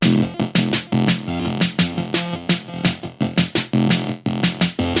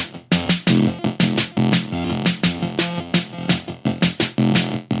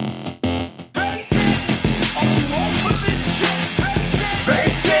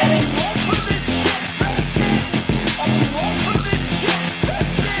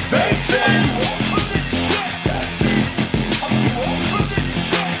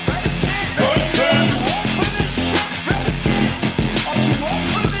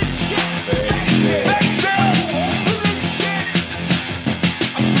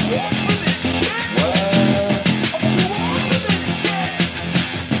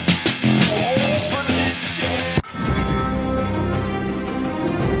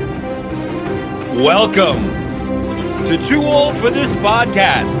Welcome to Too Old for This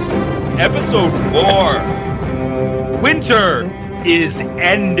Podcast, Episode 4. Winter is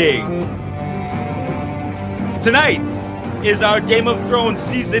ending. Tonight is our Game of Thrones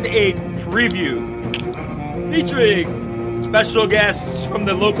Season 8 preview, featuring special guests from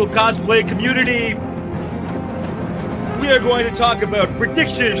the local cosplay community. We are going to talk about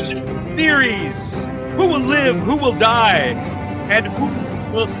predictions, theories, who will live, who will die, and who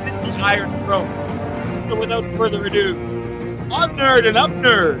will sit the Iron Throne. So without further ado, on Nerd and Up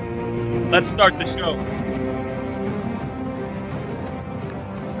Nerd, let's start the show.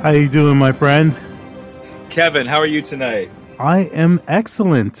 How you doing, my friend? Kevin, how are you tonight? I am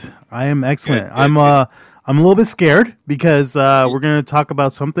excellent. Good. I'm a little bit scared because we're going to talk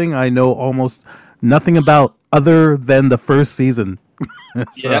about something I know almost nothing about other than the first season.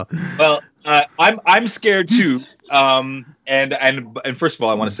 Yeah. Well, I'm scared too. And first of all,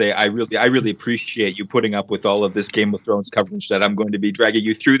 I want to say I really appreciate you putting up with all of this Game of Thrones coverage that I'm going to be dragging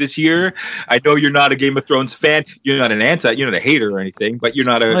you through this year. I know you're not a Game of Thrones fan. You're not you're not a hater or anything, but you're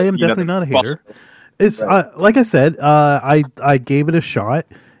not a. I am definitely not a hater. It's like I said, I gave it a shot.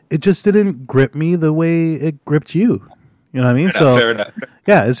 It just didn't grip me the way it gripped you. You know what I mean? Fair enough.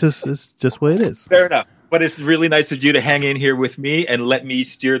 Yeah, it's just what it is. Fair enough. But it's really nice of you to hang in here with me and let me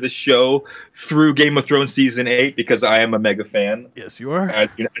steer the show through Game of Thrones Season 8 because I am a mega fan. Yes, you are.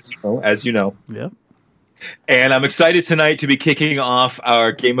 As you know. Yep. And I'm excited tonight to be kicking off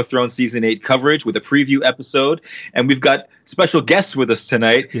our Game of Thrones Season 8 coverage with a preview episode. And we've got special guests with us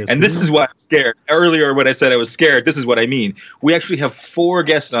tonight. Yes, and this is why I'm scared. Earlier when I said I was scared, this is what I mean. We actually have 4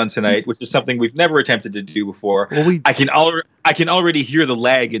 guests on tonight, which is something we've never attempted to do before. Well, I can already hear the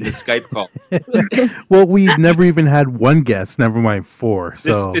lag in the Skype call. Well, we've never even had one guest, never mind 4.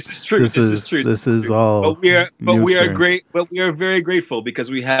 So this is true. This is true. This is all. But we are great. But we are very grateful because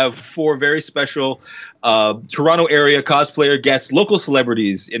we have 4 very special Toronto area cosplayer guests, local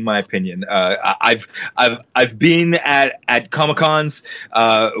celebrities, in my opinion. I've been at Comic-Cons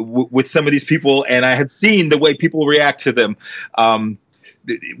with some of these people, and I have seen the way people react to them.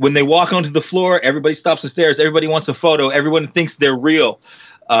 When they walk onto the floor, everybody stops and stares. Everybody wants a photo. Everyone thinks they're real.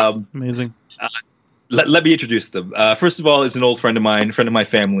 Amazing. Let me introduce them. First of all, is an old friend of mine, friend of my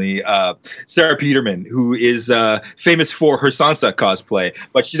family, Sarah Peterman, who is famous for her Sansa cosplay,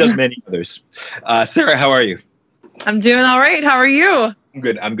 but she does many others. Sarah, how are you? I'm doing all right. How are you?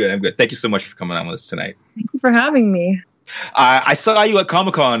 I'm good. Thank you so much for coming on with us tonight. Thank you for having me. I saw you at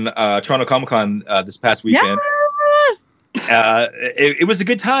Comic-Con, Toronto Comic-Con this past weekend. Yes! It was a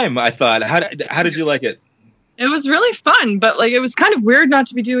good time, I thought. How did you like it? It was really fun, but it was kind of weird not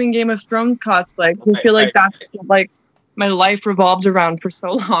to be doing Game of Thrones cosplay. I feel like that's what, my life revolves around for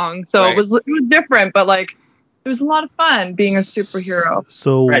so long. So it was different, but it was a lot of fun being a superhero.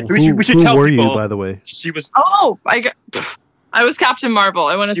 So, we should tell were people, you, by the way? She was. Oh, I was Captain Marvel.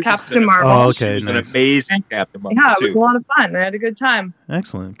 I went as Captain Marvel. Oh, okay, she was an amazing Captain Marvel. Yeah, it was a lot of fun. I had a good time.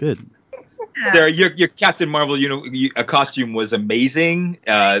 Excellent, good. Yeah. Sarah, your Captain Marvel, a costume was amazing.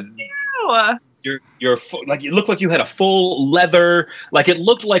 Your it looked like you had a full leather, it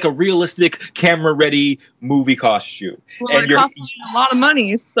looked like a realistic camera ready movie costume. Well, and it cost me a lot of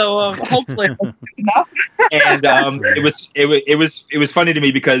money, so hopefully enough. And it was funny to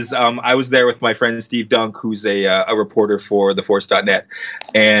me because I was there with my friend Steve Dunk, who's a reporter for TheForce.net,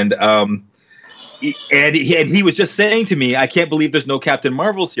 and he was just saying to me, I can't believe there's no Captain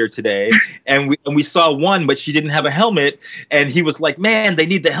Marvels here today. And we saw one, but she didn't have a helmet. And he was like, man, they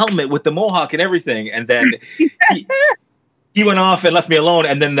need the helmet with the mohawk and everything. And then he went off and left me alone.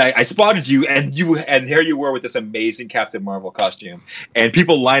 And then I spotted you, and here you were with this amazing Captain Marvel costume. And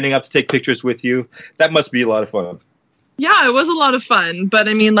people lining up to take pictures with you. That must be a lot of fun. Yeah, it was a lot of fun. But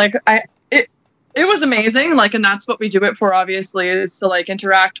I mean, it was amazing, and that's what we do it for, obviously, is to,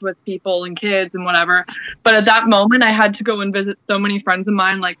 interact with people and kids and whatever. But at that moment, I had to go and visit so many friends of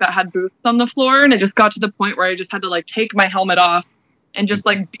mine, that had booths on the floor, and it just got to the point where I just had to, take my helmet off and just,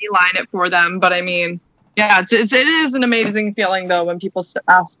 beeline it for them. But, I mean, yeah, it is an amazing feeling, though, when people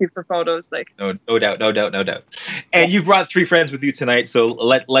ask you for photos. No doubt. And you've brought 3 friends with you tonight, so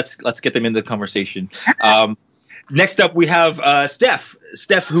let's get them into the conversation. Next up, we have Steph.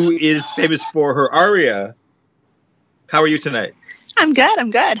 Steph, who is famous for her aria. How are you tonight? I'm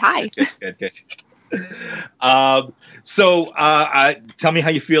good. Hi. Good. Tell me how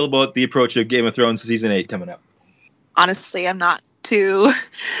you feel about the approach of Game of Thrones season 8 coming up. Honestly, I'm not too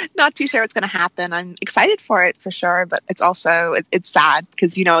sure what's going to happen. I'm excited for it for sure, but it's also it's sad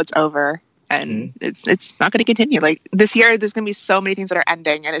because it's over and it's not going to continue. Like this year, there's going to be so many things that are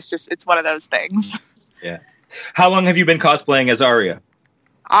ending, and it's one of those things. Yeah. How long have you been cosplaying as Arya?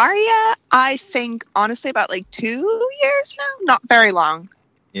 Arya, I think honestly about like 2 years now. Not very long.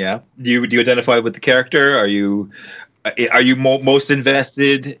 Yeah. Do you identify with the character? Are you most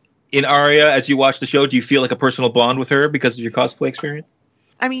invested in Arya as you watch the show? Do you feel like a personal bond with her because of your cosplay experience?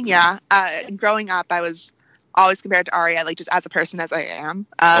 I mean, yeah. Growing up, I was always compared to Arya, like just as a person as I am.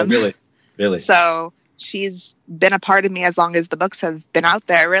 Really? So she's been a part of me as long as the books have been out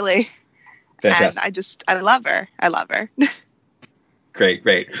there, really. Fantastic. And I love her.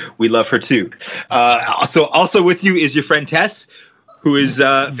 Great. We love her too. So also with you is your friend Tess, who is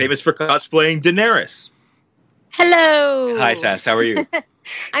famous for cosplaying Daenerys. Hello. Hi, Tess. How are you?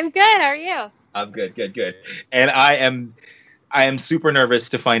 I'm good. How are you? I'm good. And I am super nervous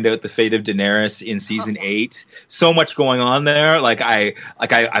to find out the fate of Daenerys in season 8. So much going on there.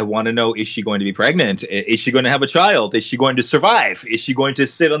 I want to know, is she going to be pregnant? Is she going to have a child? Is she going to survive? Is she going to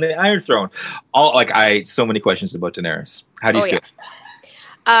sit on the Iron Throne? So many questions about Daenerys. How do you feel?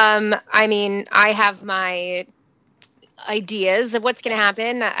 Yeah. I mean, I have my ideas of what's going to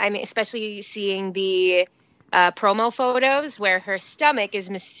happen. I mean, especially seeing the promo photos where her stomach is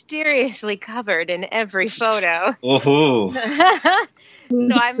mysteriously covered in every photo. So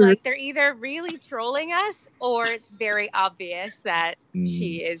I'm like, they're either really trolling us or it's very obvious that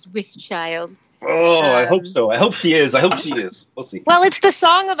she is with child. I hope so. I hope she is. We'll see. Well, it's the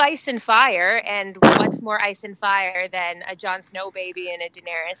Song of Ice and Fire, and what's more ice and fire than a Jon Snow baby and a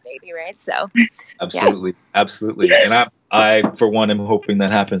Daenerys baby, right? So, absolutely. And I for one, am hoping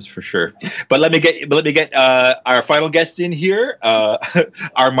that happens for sure. But let me get our final guest in here,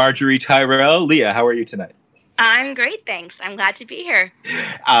 our Marjorie Tyrell. Leah, how are you tonight? I'm great, thanks. I'm glad to be here.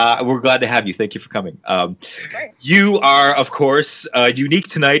 We're glad to have you. Thank you for coming. You are, of course, unique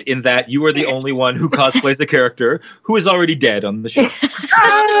tonight in that you are the only one who cosplays a character who is already dead on the show.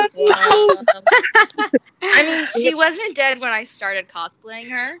 I mean, she wasn't dead when I started cosplaying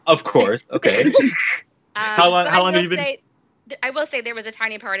her. Of course. Okay. How long have you been? I will say there was a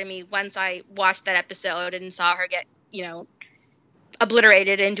tiny part of me once I watched that episode and saw her get,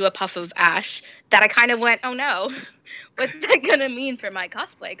 obliterated into a puff of ash that I kind of went, oh no, what's that gonna mean for my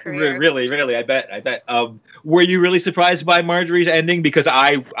cosplay career? Really, I bet. Were you really surprised by Marjorie's ending? Because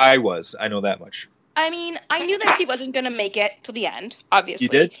I was. I know that much. I mean, I knew that she wasn't gonna make it to the end, obviously. You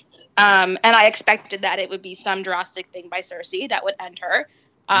did? And I expected that it would be some drastic thing by Cersei that would end her.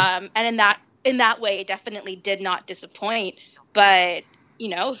 And in that way, it definitely did not disappoint. But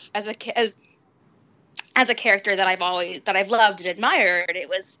as a character that I've loved and admired, it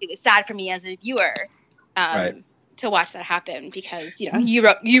was sad for me as a viewer to watch that happen because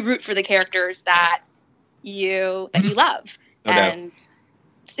you root for the characters that you love, and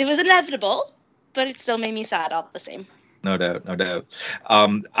it was inevitable, but it still made me sad all the same. No doubt.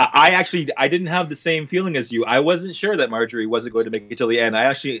 I didn't have the same feeling as you. I wasn't sure that Marjorie wasn't going to make it till the end.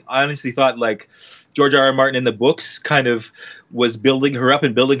 I honestly thought like George R.R. Martin in the books kind of was building her up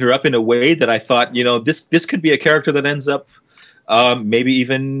in a way that I thought, this could be a character that ends up maybe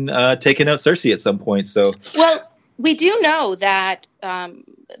even taking out Cersei at some point. So well, we do know that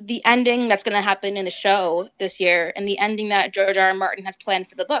the ending that's going to happen in the show this year and the ending that George R.R. Martin has planned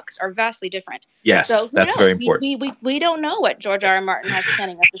for the books are vastly different. Yes, so that's very important. We don't know what George R.R. Martin has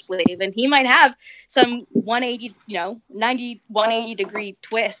planning up his sleeve, and he might have some 180 degree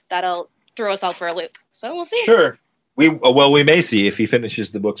twist that'll throw us all for a loop. So we'll see. Sure. We may see if he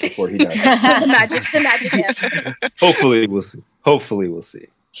finishes the books before he does. the magic. Hopefully we'll see.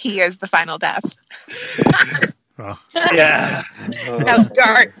 He is the final death. Oh. Yeah. That was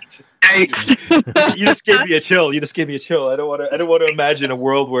dark. Thanks. You just gave me a chill. I don't want to imagine a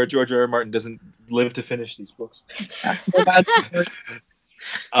world where George R.R. Martin doesn't live to finish these books. That'd be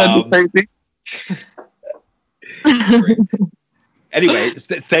crazy. Anyway,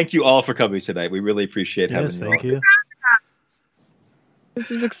 thank you all for coming tonight. We really appreciate having you. Thank you. This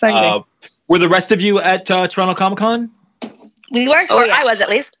is exciting. Were the rest of you at Toronto Comic Con? We were. Oh, yeah. I was at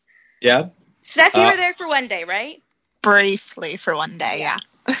least. Yeah. Steph, you were there for one day, right? briefly for one day, yeah.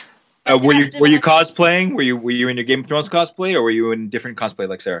 Were you cosplaying? Were you in your Game of Thrones cosplay, or were you in different cosplay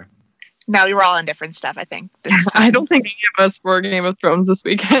like Sarah? No, we were all on different stuff, I think. I don't think any of us were Game of Thrones this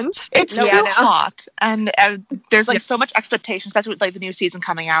weekend. It's No, too yeah, no. hot, and there's like so much expectation, especially with like the new season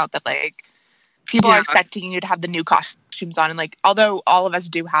coming out, that like people are expecting you to have the new costumes on, and like although all of us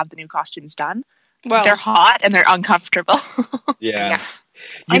do have the new costumes done, Well, they're hot and they're uncomfortable. Yeah.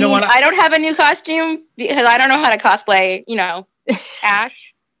 I mean, I don't have a new costume because I don't know how to cosplay,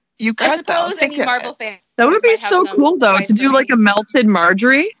 Ash. You I could though. suppose Think any of Marvel it. fan. That would be might have so some cool, though, advice to do for like me. a melted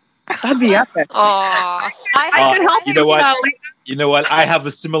Marjorie. That'd be epic. Oh, I could help you know what? Sally. You know what? I have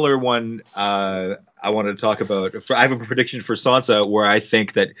a similar one. I wanted to talk about. I have a prediction for Sansa where I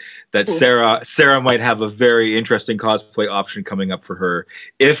think that Sarah might have a very interesting cosplay option coming up for her.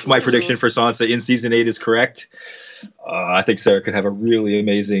 If my prediction for Sansa in season 8 is correct, I think Sarah could have a really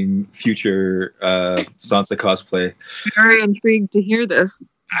amazing future Sansa cosplay. Very intrigued to hear this.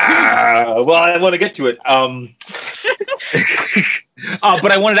 Well, I want to get to it.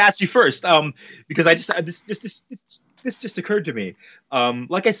 But I wanted to ask you first, because this just occurred to me.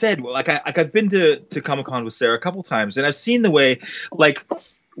 Like I said, I've been to Comic-Con with Sarah a couple times, and I've seen the way, like,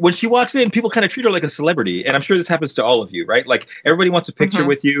 when she walks in, people kind of treat her like a celebrity, and I'm sure this happens to all of you, right? Like, everybody wants a picture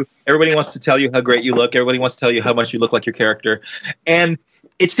with you, everybody wants to tell you how great you look, everybody wants to tell you how much you look like your character, and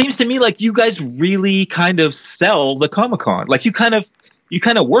it seems to me like you guys really kind of sell the Comic-Con. Like, you kind of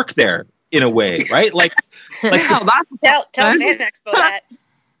work there in a way, right? Like Oh, that's Tell Fan Expo that.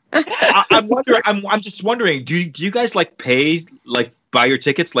 I'm just wondering, do you guys like pay, like buy your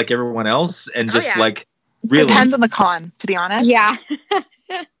tickets like everyone else, and just yeah. like really? Depends on the con, to be honest. Yeah.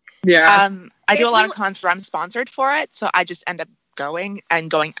 yeah. I do a lot of cons where I'm sponsored for it, so I just end up going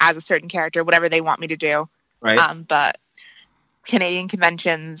as a certain character, whatever they want me to do. Right. But Canadian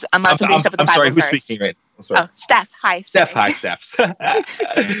conventions, unless I'm doing stuff with the I'm sorry, Bible who's first. speaking right? I'm sorry. Oh, Steph. Hi, Steph. sorry. Hi, Steph.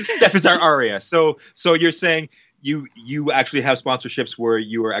 Steph is our Aria. So you're saying you actually have sponsorships where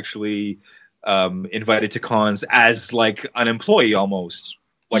you are actually invited to cons as like an employee almost.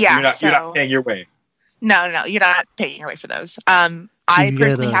 Like Yeah, you're not paying your way. No, you're not paying your way for those. I you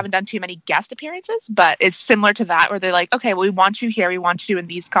personally get a- haven't done too many guest appearances, but it's similar to that where they're like, okay, well, we want you here, we want you in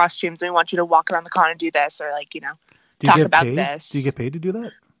these costumes, and we want you to walk around the con and do this, or like, Do you talk get about paid? this. Do you get paid to do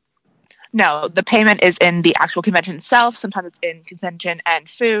that? No, the payment is in the actual convention itself. Sometimes it's in convention and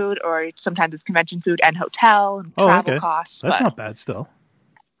food, or sometimes it's convention food and hotel and travel costs. That's but not bad still.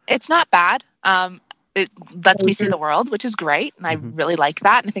 it's not bad. It lets me see the world, which is great, and I really like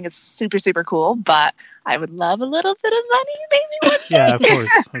that. And I think it's super, super cool. But I would love a little bit of money, maybe one day. Yeah, of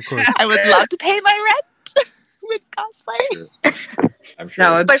course. I would love to pay my rent with cosplay. I'm sure.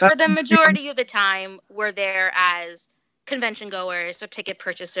 No, But for that's- the majority of the time, we're there as convention goers or ticket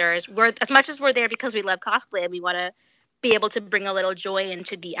purchasers. We're as much as we're there because we love cosplay and we want to be able to bring a little joy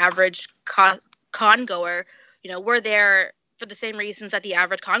into the average con goer. We're there for the same reasons that the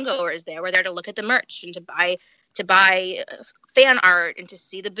average con goer is there. We're there to look at the merch and to buy fan art and to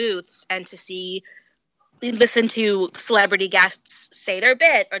see the booths and to listen to celebrity guests say their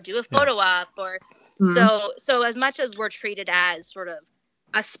bit or do a photo op or so as much as we're treated as sort of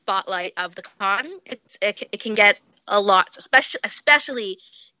a spotlight of the con, it can get a lot, especially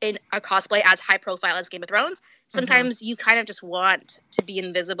in a cosplay as high profile as Game of Thrones. Sometimes you kind of just want to be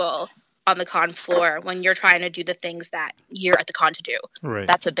invisible on the con floor when you're trying to do the things that you're at the con to do. Right.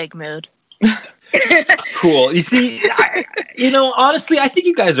 That's a big mood. Cool. You see, honestly, I think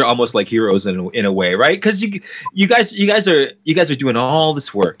you guys are almost like heroes in a way, right? Because you guys are doing all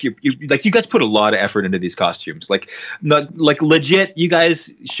this work. You guys put a lot of effort into these costumes. Like legit, you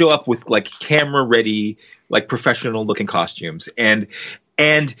guys show up with like camera ready, like professional looking costumes, and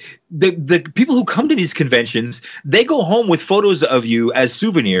the people who come to these conventions, they go home with photos of you as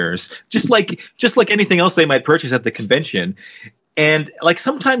souvenirs, just like anything else they might purchase at the convention. And like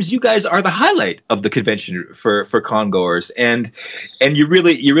sometimes you guys are the highlight of the convention for con goers, and you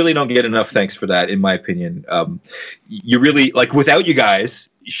really don't get enough thanks for that, in my opinion. You really, like, without you guys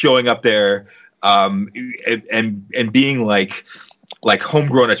showing up there and being like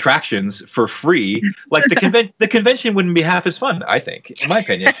homegrown attractions for free, like the convention wouldn't be half as fun, I think, in my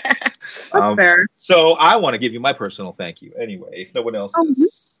opinion. That's fair. So I want to give you my personal thank you anyway, if no one else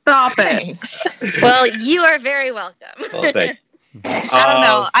is. Stop it. Thanks. Well, you are very welcome. Well, thank you. I don't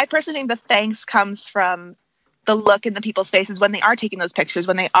know. I personally think the thanks comes from the look in the people's faces when they are taking those pictures,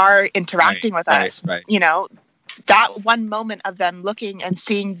 when they are interacting with us. Right. That one moment of them looking and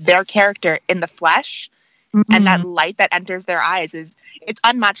seeing their character in the flesh and that light that enters their eyes it's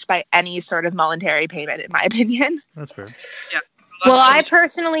unmatched by any sort of monetary payment, in my opinion. That's fair. well, I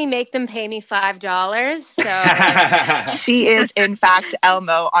personally make them pay me $5. So She is, in fact,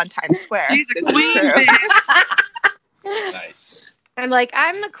 Elmo on Times Square. She's a This is queen, true. babe. Nice. I'm like,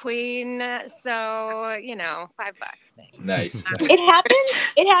 I'm the queen, so $5. Nice.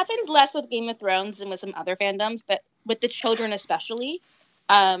 It happens less with Game of Thrones than with some other fandoms, but with the children especially.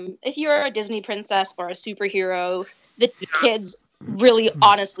 If you're a Disney princess or a superhero, the kids really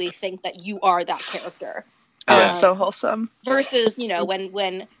honestly think that you are that character. It's so wholesome. Versus,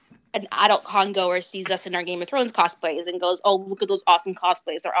 when an adult con goer sees us in our Game of Thrones cosplays and goes, "Oh, look at those awesome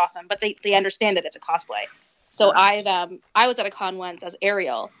cosplays! They're awesome," but they understand that it's a cosplay. So I was at a con once as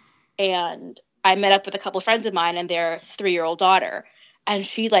Ariel, and I met up with a couple of friends of mine and their 3-year-old daughter, and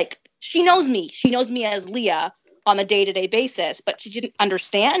she knows me. She knows me as Leah on a day-to-day basis, but she didn't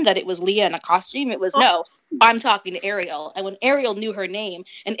understand that it was Leah in a costume. It was no, I'm talking to Ariel. And when Ariel knew her name,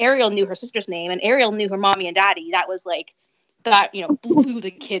 and Ariel knew her sister's name, and Ariel knew her mommy and daddy, that was like that blew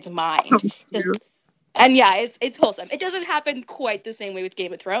the kid's mind. And it's wholesome. It doesn't happen quite the same way with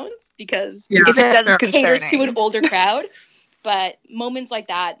Game of Thrones because if it does, it's caters concerning. to an older crowd. But moments like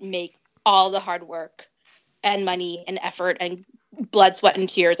that make all the hard work and money and effort and blood, sweat, and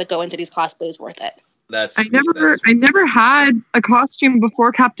tears that go into these cosplays worth it. I never had a costume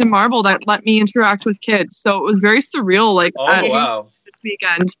before Captain Marvel that let me interact with kids, so it was very surreal. This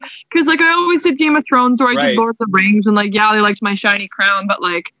weekend, because I always did Game of Thrones or I did Lord of the Rings, and they liked my shiny crown, but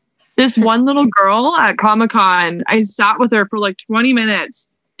this one little girl at Comic-Con, I sat with her for 20 minutes,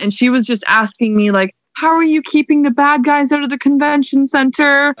 and she was just asking me how are you keeping the bad guys out of the convention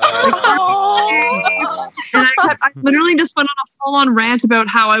center? And I literally just went on a full-on rant about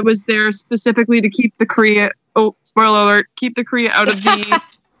how I was there specifically to keep the Kree, spoiler alert, keep the Kree out of the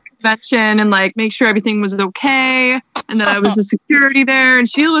convention and make sure everything was okay, and that I was the security there, and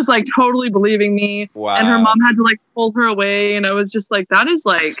she was totally believing me. Wow. And her mom had to pull her away, and I was just that is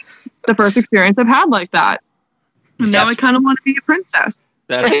the first experience I've had like that. And now I kind of want to be a princess.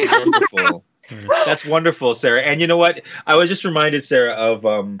 That's wonderful. That's wonderful, Sarah. And you know what? I was just reminded, Sarah, of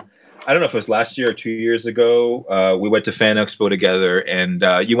I don't know if it was last year or 2 years ago. We went to Fan Expo together, and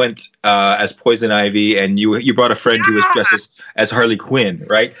you went as Poison Ivy, and you brought a friend who was dressed as Harley Quinn,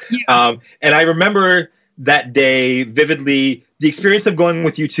 right? Yeah. And I remember that day vividly. The experience of going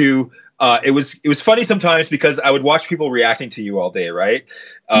with you two. It was funny sometimes because I would watch people reacting to you all day, right?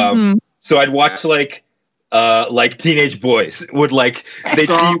 So I'd watch teenage boys would they'd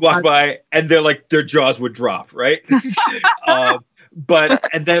see you walk by and their jaws would drop, right? But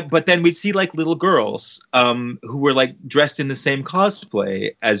then we'd see little girls who were dressed in the same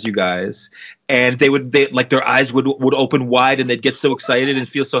cosplay as you guys, and they their eyes would open wide and they'd get so excited and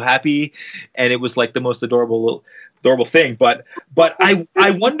feel so happy, and it was the most adorable thing. But I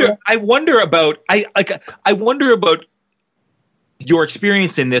wonder about your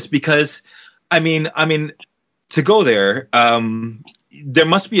experience in this, because I mean, to go there, there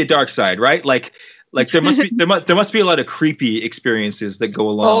must be a dark side, right? There must be a lot of creepy experiences that go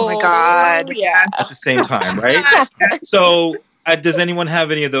along. Oh my God! Yeah. At the same time, right? So, does anyone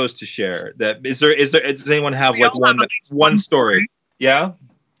have any of those to share? Does anyone have one story? Yeah.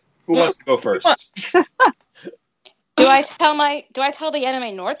 Who wants to go first? Do I tell the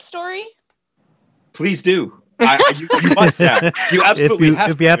Anime North story? Please do. You must have. You absolutely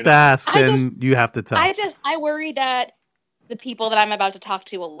have. If you have to ask, then you have to tell. I worry that the people that I'm about to talk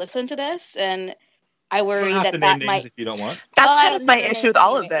to will listen to this, and I worry that might. If you don't want. That's kind of my issue with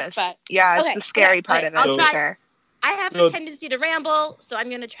all of this. It's the scary part of it. I have a tendency to ramble, so I'm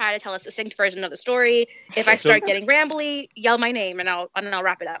going to try to tell a succinct version of the story. If I start getting rambly, yell my name, and I'll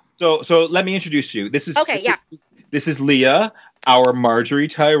wrap it up. So let me introduce you. This is Leah, our Marjorie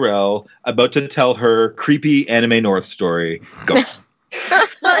Tyrell, about to tell her creepy Anime North story. Go.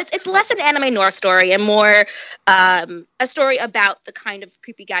 Well, it's less an Anime North story and more a story about the kind of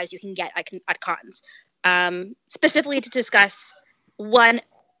creepy guys you can get at cons. Specifically to discuss one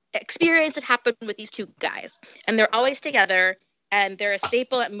experience that happened with these two guys. And they're always together, and they're a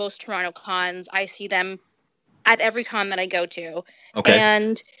staple at most Toronto cons. I see them at every con that I go to. Okay.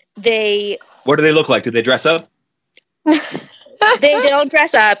 And what do they look like? Do they dress up? They don't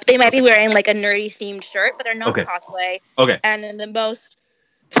dress up. They might be wearing a nerdy themed shirt, but they're not cosplay. Okay. And in the most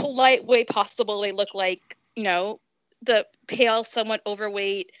polite way possible, they look like, the pale, somewhat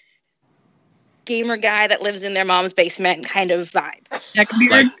overweight gamer guy that lives in their mom's basement kind of vibe.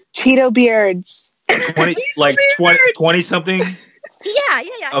 Cheeto beards. 20 something? Yeah.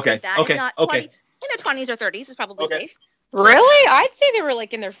 Okay. Okay. Not 20, in their 20s or 30s is probably safe. Really? I'd say they were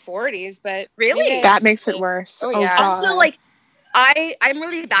in their 40s, but really? That makes it worse. Oh yeah. Also, I'm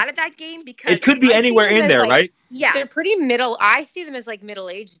really bad at that game because it could be anywhere in there, right? Yeah. They're pretty middle. I see them as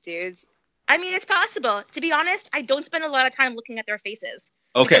middle-aged dudes. I mean, it's possible. To be honest, I don't spend a lot of time looking at their faces.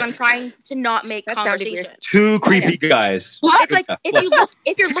 Okay. Because I'm trying to not make That sounded conversation. weird. Two creepy guys. It's like Yeah,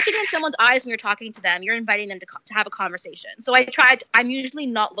 if you're looking in someone's eyes when you're talking to them, you're inviting them to have a conversation. So I'm usually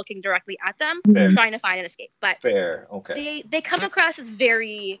not looking directly at them, Fair. trying to find an escape. But Fair. Okay. they come across as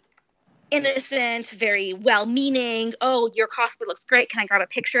very innocent, very well-meaning. Oh, your cosplay looks great. Can I grab a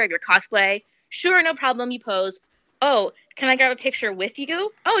picture of your cosplay? Sure, no problem. You pose. Oh, can I grab a picture with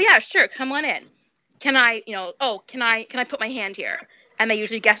you? Oh yeah, sure. Come on in. Can I, can I put my hand here? And they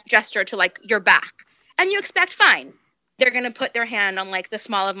usually gesture to like your back, and you expect fine. They're gonna put their hand on like the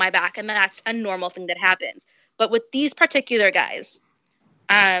small of my back, and that's a normal thing that happens. But with these particular guys,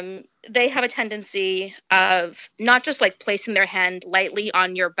 they have a tendency of not just like placing their hand lightly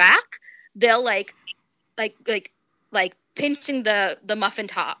on your back. They'll like pinching the muffin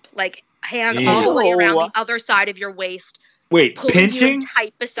top, like hand all the way around the other side of your waist. Wait, Pulling pinching? you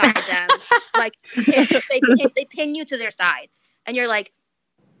tight beside them, like they pin you to their side, and you're like,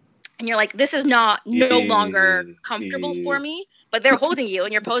 this is no longer comfortable for me. But they're holding you,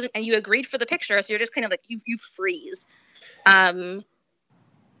 and you're posing, and you agreed for the picture, so you're just kind of like you freeze.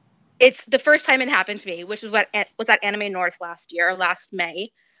 It's the first time it happened to me, which was at Anime North last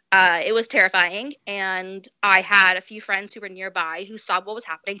May. It was terrifying, and I had a few friends who were nearby who saw what was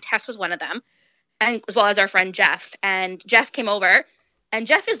happening. Tess was one of them, and as well as our friend Jeff. And Jeff came over, and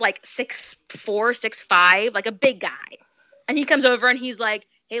Jeff is like 6'4", 6'5", like a big guy. And he comes over and he's like,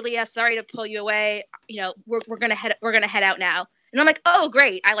 "Hey, Leah, sorry to pull you away. We're gonna head out now." And I'm like, "Oh,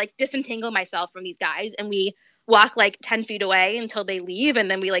 great!" I like disentangle myself from these guys, and we walk like 10 feet away until they leave, and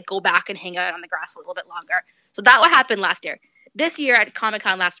then we like go back and hang out on the grass a little bit longer. So that what happened last year. This year at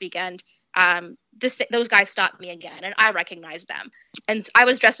Comic-Con last weekend, those guys stopped me again, and I recognized them. And I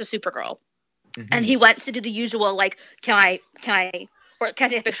was dressed as Supergirl, and he went to do the usual like, can I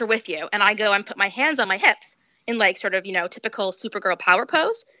take a picture with you? And I go and put my hands on my hips in like sort of typical Supergirl power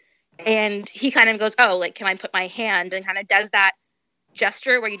pose, and he kind of goes, "Oh, like can I put my hand?" and kind of does that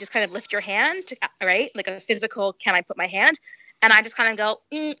gesture where you just kind of lift your hand, right? Like a physical, "Can I put my hand?" And I just kind of go,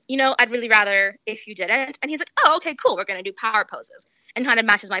 I'd really rather if you didn't. And he's like, "Oh, okay, cool. We're going to do power poses," and kind of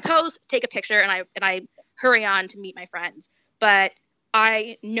matches my pose, take a picture, and I hurry on to meet my friends. But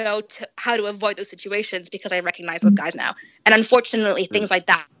I know how to avoid those situations because I recognize those guys now. And unfortunately, things like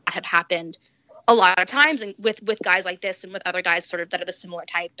that have happened a lot of times, and with guys like this and with other guys sort of that are the similar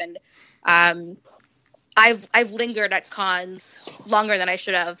type. And I've lingered at cons longer than I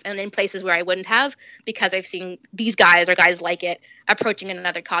should have, and in places where I wouldn't have, because I've seen these guys or guys like it approaching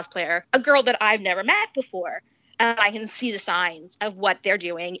another cosplayer, a girl that I've never met before, and I can see the signs of what they're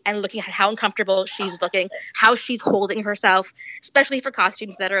doing and looking at how uncomfortable she's looking, how she's holding herself, especially for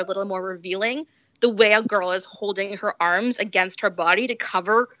costumes that are a little more revealing. The way a girl is holding her arms against her body to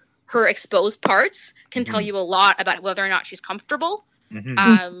cover her exposed parts can tell you a lot about whether or not she's comfortable.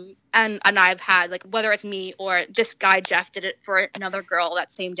 And I've had, like, whether it's me or this guy Jeff did it for another girl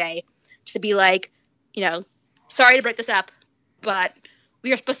that same day, to be like, sorry to break this up, but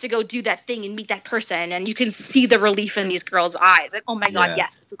we are supposed to go do that thing and meet that person, and you can see the relief in these girls' eyes. Like, oh my god,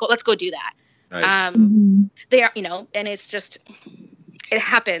 yes, let's go do that. Right. They are, and it's just, it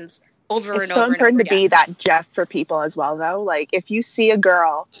happens over and over. It's so important to be that Jeff for people as well, though. Like, if you see a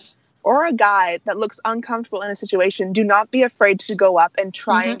girl or a guy that looks uncomfortable in a situation, do not be afraid to go up and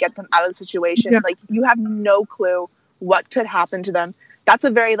try and get them out of the situation. Like, you have no clue what could happen to them. That's a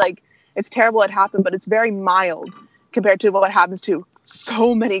very, it's terrible it happened, but it's very mild compared to what happens to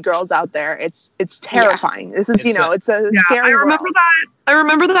so many girls out there. It's terrifying. This is, it's a scary world. I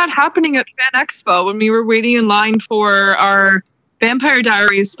remember that happening at Fan Expo when we were waiting in line for our Vampire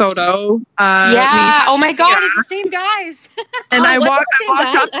Diaries photo. Oh my god, it's the same guys. And I walked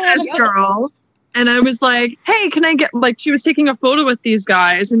up to this girl, and I was like, "Hey, can I get," she was taking a photo with these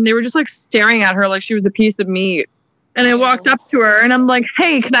guys, and they were just staring at her like she was a piece of meat. And I walked up to her, and I'm like,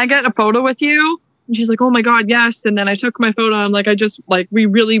 "Hey, can I get a photo with you?" And she's like, "Oh my god, yes." And then I took my photo, and I just we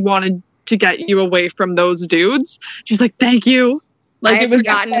really wanted to get you away from those dudes. She's like, "Thank you." I had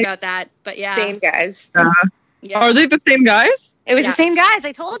forgotten about that, but yeah, same guys. Are they the same guys? It was the same guys.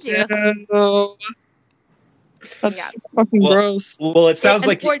 I told you. That's fucking gross. Well, it sounds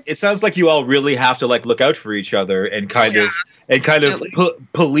like you all really have to look out for each other and kind of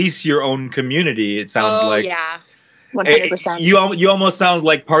police your own community. It sounds like 100%. You almost sound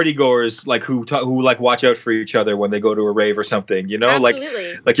like party goers, who watch out for each other when they go to a rave or something.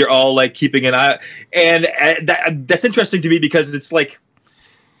 Absolutely. Like you're all keeping an eye, and that's interesting to me because it's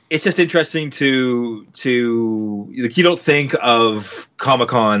it's just interesting to you don't think of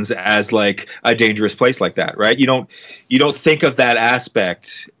Comic-Cons as a dangerous place like that, right? You don't think of that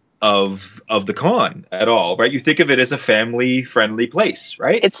aspect of the con at all, right? You think of it as a family friendly place,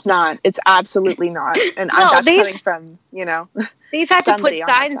 right? It's not. It's absolutely not. And that's coming from, they've had to put somebody on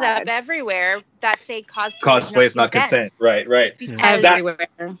that signs side. up everywhere that say cosplay is not consent. Right. Because Everywhere.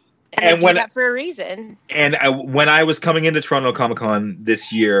 and And they when- do that for a reason. And when I was coming into Toronto Comic Con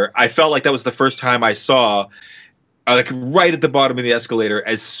this year, I felt like that was the first time I saw, like right at the bottom of the escalator,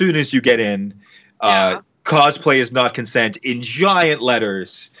 as soon as you get in, cosplay is not consent in giant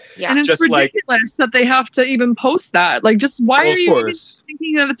letters. Yeah. And it's Just like- ridiculous that they have to even post that. Like, just why Well, are of you even course.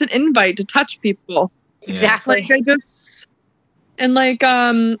 thinking that it's an invite to touch people? Exactly. Like,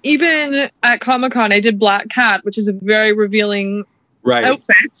 even at Comic-Con, I did Black Cat, which is a very revealing Right.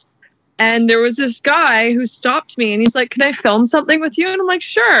 outfit. And there was this guy who stopped me and he's like, "Can I film something with you?" And I'm like,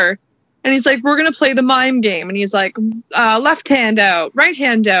 "Sure." And he's like, "We're going to play the mime game." And he's like, left hand out, right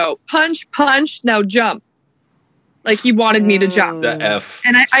hand out, punch, now jump. Like, he wanted me to jump. The F.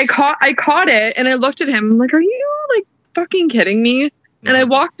 And I caught it and I looked at him. I'm like, "Are you like fucking kidding me?" And I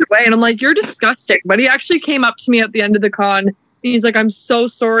walked away and I'm like, "You're disgusting." But he actually came up to me at the end of the con. And he's like, "I'm so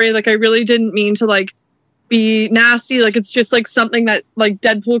sorry. Like, I really didn't mean to like be nasty. Like, it's just like something that like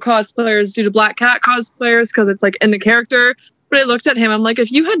Deadpool cosplayers do to Black Cat cosplayers because it's like in the character." But I looked at him. I'm like,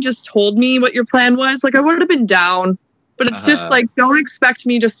 "If you had just told me what your plan was, like I would have been down." But it's just like, don't expect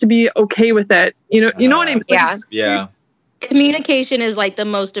me just to be okay with it. You know what I mean? Yeah. Yeah. Communication is like the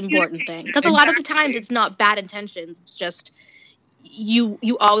most important thing, because a lot of the times it's not bad intentions. It's just you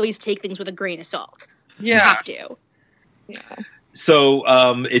always take things with a grain of salt. You Yeah. have to. So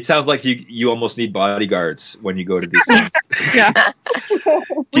it sounds like you almost need bodyguards when you go to these things. Yeah.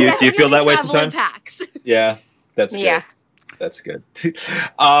 Do you feel that way Travel in sometimes? packs. Yeah, that's good. Yeah. That's good.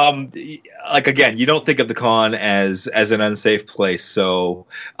 Like, again, you don't think of the con as an unsafe place, so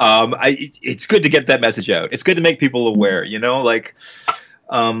it's good to get that message out. It's good to make people aware. Like.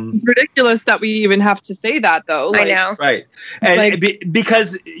 It's ridiculous that we even have to say that, though. I Like, know. Right, and Like-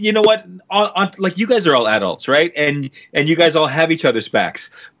 because you know what, on like you guys are all adults, right? And you guys all have each other's backs,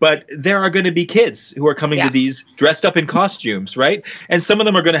 but there are going to be kids who are coming Yeah. to these dressed up in costumes, right? And some of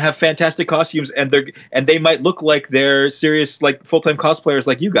them are going to have fantastic costumes, and they might look like they're serious, like full-time cosplayers,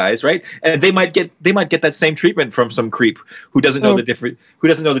 like you guys, right? And they might get that same treatment from some creep who doesn't know the difference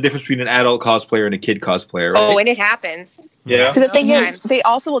between an adult cosplayer and a kid cosplayer, right? Oh, and it happens. Yeah. So the thing Okay. is, they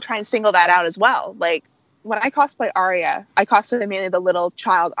also will try and single that out as well. Like, when I cosplay Arya, I cosplay mainly the little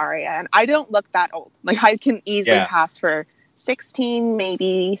child Arya, and I don't look that old. Like, I can easily Yeah. pass for 16,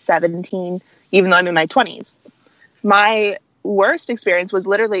 maybe 17, even though I'm in my 20s. My worst experience was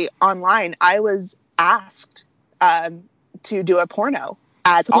literally online. I was asked to do a porno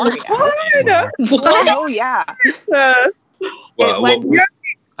as Arya. Oh, yeah. Well, It went-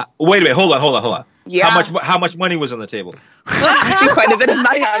 wait a minute. Hold on. Yeah. How much money was on the table? Actually quite a bit of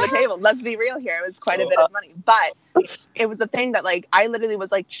money on the table. Let's be real here. It was quite a bit of money. But it was the thing that, like, I literally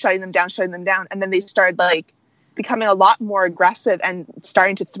was like shutting them down. And then they started like becoming a lot more aggressive and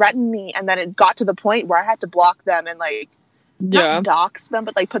starting to threaten me. And then it got to the point where I had to block them and like not dox them,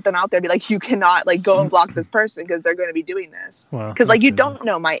 but like put them out there and be like, you cannot like go and block this person because they're going to be doing this. Wow. Because like you don't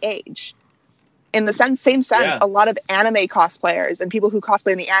know my age. In the same sense, Yeah. a lot of anime cosplayers and people who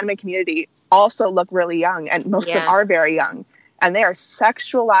cosplay in the anime community also look really young, and most of them Yeah. are very young, and they are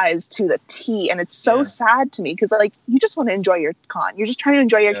sexualized to the T. And it's so Yeah. sad to me because like you just want to enjoy your con, you're just trying to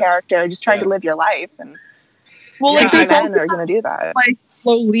enjoy your character, just trying to live your life, and Well, Yeah, like, these there's men are going to do that. like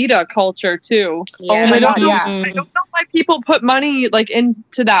Lolita culture too. Yeah. Oh my God, I don't know- yeah. I don't know why people put money like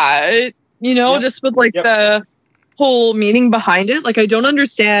into that. Yep. Just with like Yep. the whole meaning behind it. Like, I don't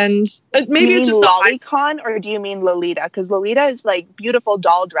understand. Maybe do you it's mean just Lolicon or do you mean Lolita? Because Lolita is like beautiful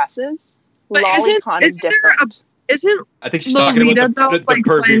doll dresses. But isn't- Lolicon is isn't there a- different. Isn't I think she's talking Lolita, about the though, like,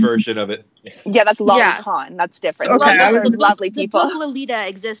 pervy when- version of it. Yeah, that's Yeah. Lolicon. That's different. Okay, I Those was- are lovely people. The book Lolita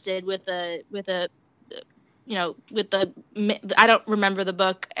existed with a I don't remember the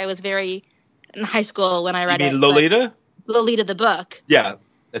book. I was very in high school when I You read it. mean but Lolita? Lolita the book. Yeah,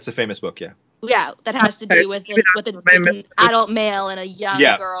 that's a famous book. Yeah. Yeah, that has to do with an adult male and a young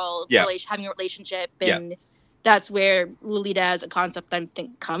Yeah. girl Yeah. having a relationship, Yeah. and that's where Lolita as a concept I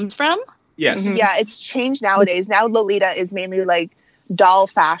think comes from. Yes. Mhm. Yeah, it's changed nowadays. Now Lolita is mainly like doll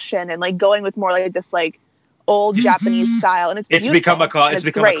fashion and like going with more like this like old Japanese style, and it's It's beautiful, become a and it's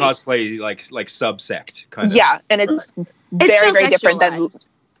become great. a cosplay like subsect kind of. Yeah, and it's very still very different than sexualized.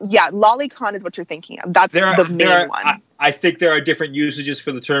 Lolicon is what you're thinking of. That's the main one. I think there are different usages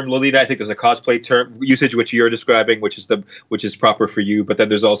for the term Lolita. I think there's a cosplay term usage which you're describing, which is proper for you. But then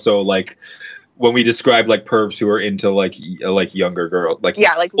there's also like when we describe like pervs who are into like younger girls, like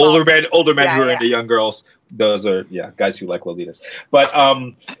like older men Yeah, who are into young girls. Those are guys who like Lolitas. But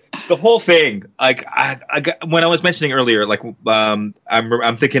the whole thing, like when I was mentioning earlier, like I'm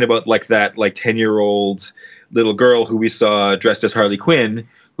thinking about like that like 10-year-old little girl who we saw dressed as Harley Quinn,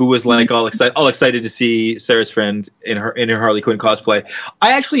 who was like all excited to see Sarah's friend in her Harley Quinn cosplay.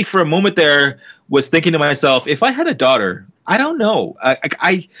 I actually, for a moment there, was thinking to myself, if I had a daughter, I don't know,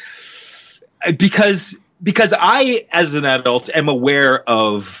 because I, as an adult, am aware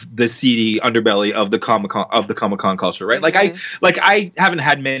of the seedy underbelly of the Comic-Con culture, right? Mm-hmm. I haven't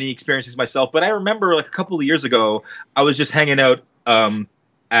had many experiences myself, but I remember like a couple of years ago, I was just hanging out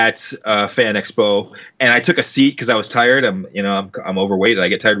at Fan Expo, and I took a seat because I was tired. I'm overweight and I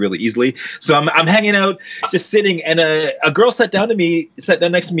get tired really easily. So I'm hanging out, just sitting, and a girl sat down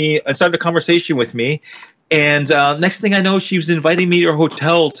next to me and started a conversation with me. And next thing I know, she was inviting me to her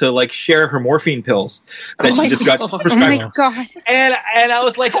hotel to like share her morphine pills that she just got prescribed. Oh my God. And I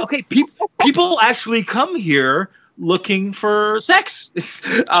was like, okay, people actually come here looking for sex,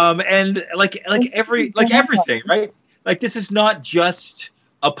 and like everything, right? Like this is not just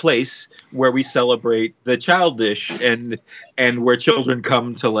a place where we celebrate the childish and where children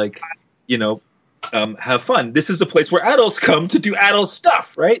come to like, have fun. This is a place where adults come to do adult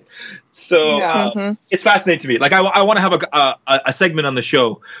stuff, right? So it's fascinating to me. Like I want to have a segment on the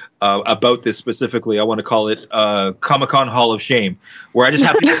show about this specifically. I want to call it Comic-Con Hall of Shame, where I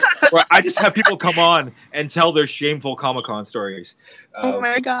just have people come on and tell their shameful Comic-Con stories. Oh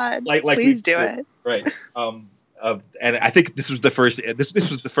my God! Like please do it. Right. And I think this was the first. This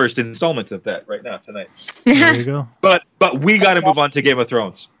was the first installment of that right now tonight. There you go. But we got to move on to Game of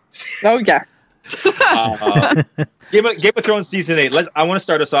Thrones. Oh yes. Game of Thrones season 8. I want to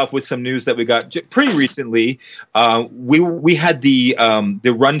start us off with some news that we got pretty recently. We had the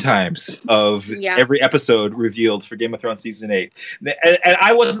run times of every episode revealed for Game of Thrones season 8, and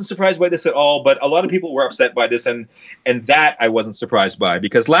I wasn't surprised by this at all. But a lot of people were upset by this, and that I wasn't surprised by,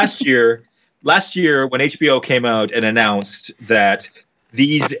 because last year when HBO came out and announced that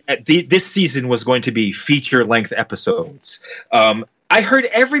this season was going to be feature-length episodes. I heard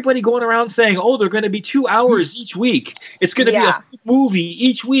everybody going around saying, "Oh, they're going to be 2 hours each week. It's going to be a movie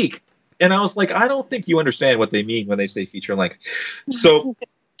each week." And I was like, I don't think you understand what they mean when they say feature length. So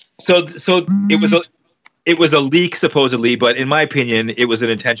it was a leak supposedly, but in my opinion, it was an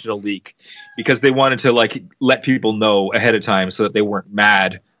intentional leak because they wanted to like let people know ahead of time so that they weren't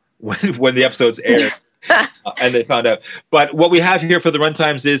mad when the episodes aired. And they found out. But what we have here for the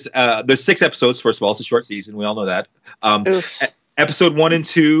runtimes is there's 6 episodes. First of all, it's a short season. We all know that. Episode 1 and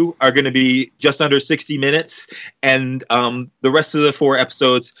 2 are going to be just under 60 minutes, and the rest of the 4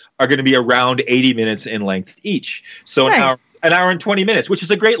 episodes are going to be around 80 minutes in length each. So nice. an hour and 20 minutes, which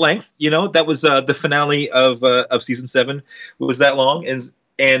is a great length. That was the finale of season 7 was that long,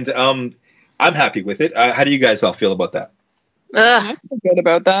 and I'm happy with it. How do you guys all feel about that? I feel good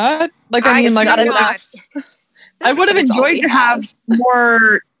about that. Like I mean, like I would have enjoyed to have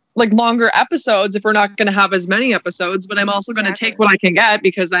more like longer episodes if we're not going to have as many episodes, but I'm also going to take what I can get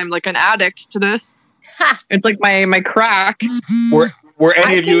because I'm like an addict to this. It's like my crack. Were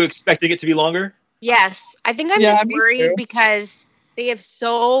any of you expecting it to be longer? Yes. I think I'm just worried because they have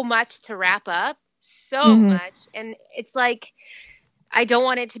so much to wrap up, so much. And it's like, I don't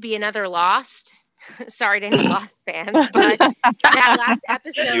want it to be another Lost. Sorry to any Lost fans, but that last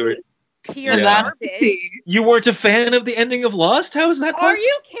episode... Pure garbage. You weren't a fan of the ending of Lost? How is that possible? Are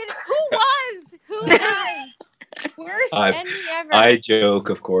you kidding? Who was? Worst ending ever. I joke,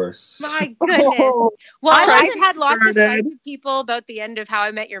 of course. My goodness. Well, I've had lots of fights with people about the end of How I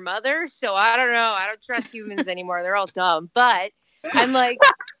Met Your Mother, so I don't know. I don't trust humans anymore. They're all dumb. But I'm like,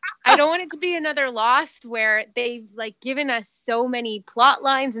 I don't want it to be another Lost where they've like given us so many plot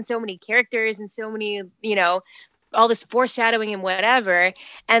lines and so many characters and so many, all this foreshadowing and whatever,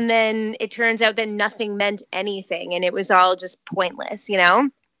 and then it turns out that nothing meant anything and it was all just pointless,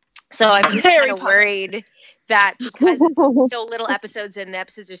 So I'm just kind of worried that because it's so little episodes and the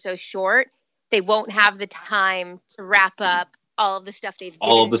episodes are so short, they won't have the time to wrap up all of the stuff they've given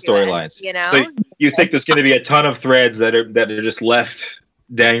all of the storylines. So you think there's going to be a ton of threads that are just left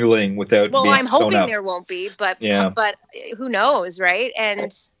dangling without being I'm hoping sewn up. There won't be, but who knows, right?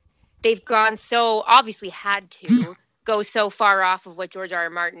 And they've gone so obviously had to go so far off of what George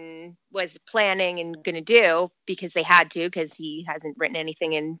R.R. Martin was planning and going to do because they had to, because he hasn't written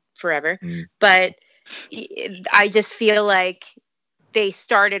anything in forever. But I just feel like they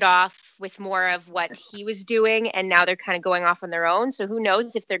started off with more of what he was doing and now they're kind of going off on their own. So who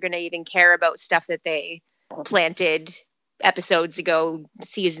knows if they're going to even care about stuff that they planted episodes ago,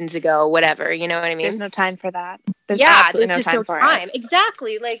 seasons ago, whatever. You know what I mean? There's no time for that. There's yeah, absolutely there's no just time no for time.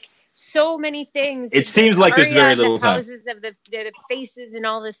 Exactly. Like so many things. It seems like there's very little the time. houses of the faces and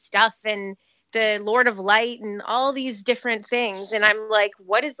all this stuff, and the Lord of Light and all these different things. And I'm like,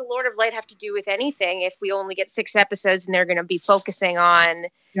 what does the Lord of Light have to do with anything if we only get 6 episodes and they're going to be focusing on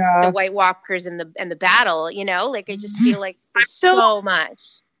the White Walkers and the battle? You know, like I just feel like there's so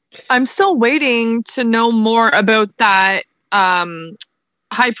much. I'm still waiting to know more about that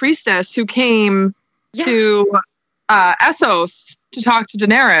high priestess who came to Essos to talk to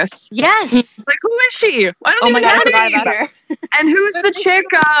Daenerys. Yes. Like, who is she? I don't even God, know I her forgot name. about her. And who's the chick?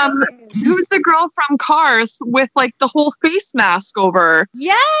 Who's the girl from Karth with like the whole face mask over?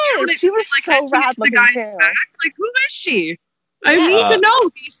 Yes. She was so rad looking too. Like, who is she? I need to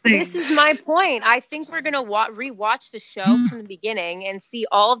know these things. This is my point. I think we're going to rewatch the show from the beginning and see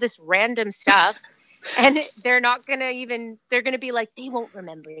all of this random stuff. And they're not going to even, they're going to be like, they won't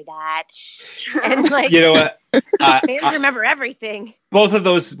remember that. And like, You know what? they don't remember everything. Both of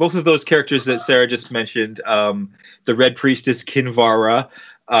those characters that Sarah just mentioned, the Red Priestess Kinvara,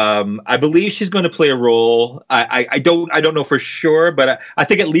 I believe she's going to play a role. I don't know for sure, but I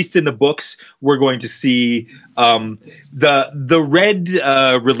think at least in the books we're going to see the Red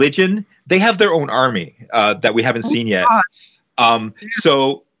religion. They have their own army that we haven't seen yet.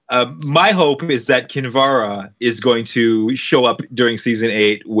 So my hope is that Kinvara is going to show up during season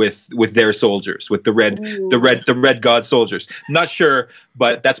 8 with their soldiers, with the red god soldiers. Not sure,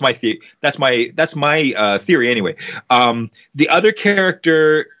 but that's my theory anyway. The other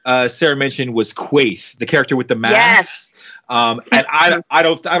character Sarah mentioned was Quaithe, the character with the mask. Yes. And I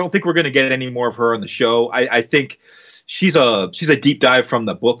don't think we're going to get any more of her on the show. I think she's a deep dive from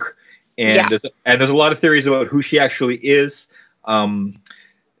the book, and there's a lot of theories about who she actually is.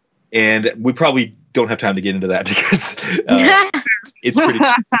 And we probably don't have time to get into that because it's pretty.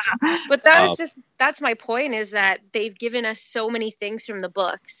 But that's my point, is that they've given us so many things from the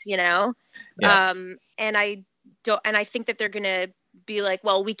books, you know? Yeah. And I think that they're going to be like,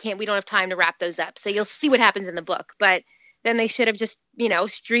 well, we don't have time to wrap those up. So you'll see what happens in the book. But then they should have just, you know,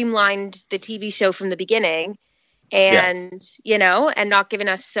 streamlined the TV show from the beginning and, you know, and not given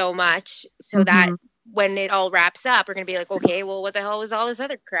us so much so that when it all wraps up, we're going to be like, okay, well, what the hell was all this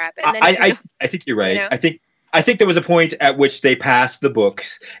other crap? And then I think you're right. You know? I think there was a point at which they passed the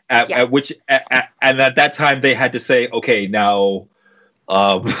books, at which and at that time they had to say, okay, now,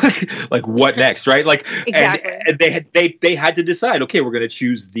 like what next, right? Like, exactly. and they had to decide, okay, we're going to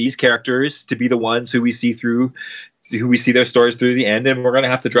choose these characters to be the ones who we see their stories through the end, and we're going to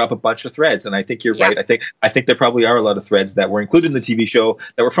have to drop a bunch of threads. And I think you're right. I think there probably are a lot of threads that were included in the TV show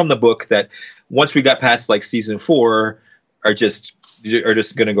that were from the book that once we got past like season 4 are just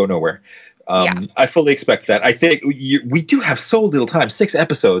going to go nowhere. I fully expect that. I think we do have so little time, 6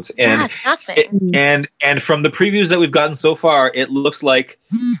 episodes, and nothing. And from the previews that we've gotten so far, it looks like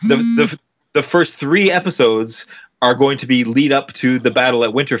the first 3 episodes are going to be lead up to the battle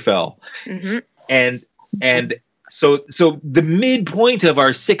at Winterfell, and so the midpoint of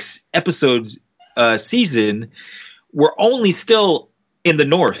our 6 episodes season, we're only still in the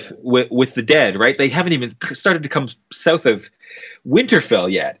north with the dead, right? They haven't even started to come south of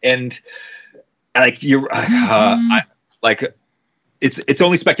Winterfell yet, and like it's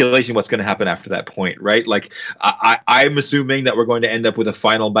only speculation what's going to happen after that point, right? Like I'm assuming that we're going to end up with a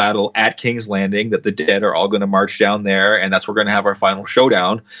final battle at King's Landing, that the dead are all going to march down there, and that's where we're going to have our final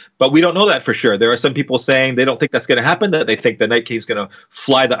showdown. But we don't know that for sure. There are some people saying they don't think that's going to happen, that they think the Night King's going to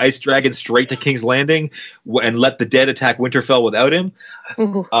fly the Ice Dragon straight to King's Landing and let the dead attack Winterfell without him.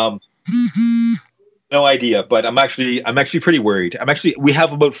 No idea, but I'm actually pretty worried. We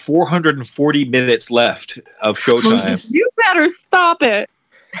have about 440 minutes left of showtime. You better stop it.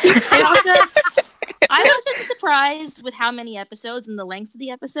 I wasn't surprised with how many episodes and the lengths of the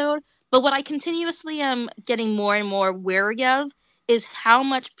episode, but what I continuously am getting more and more wary of is how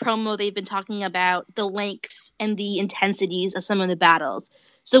much promo they've been talking about the lengths and the intensities of some of the battles.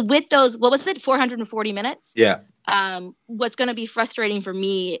 So with those, what was it, 440 minutes? Yeah. What's going to be frustrating for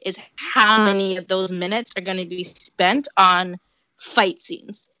me is how many of those minutes are going to be spent on fight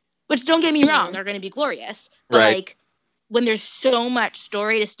scenes, which, don't get me wrong, are going to be glorious. But like when there's so much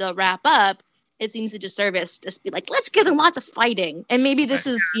story to still wrap up, it seems a disservice to just be like, let's give them lots of fighting. And maybe this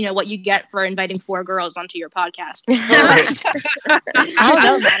is, you know, what you get for inviting 4 girls onto your podcast. I don't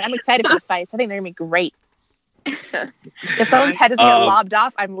know, man. I'm excited for the fights. I think they're going to be great. If someone's head doesn't get lobbed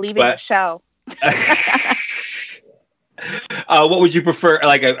off, I'm leaving the show. What would you prefer?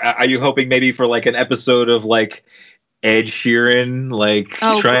 Like, are you hoping maybe for like an episode of like Ed Sheeran, like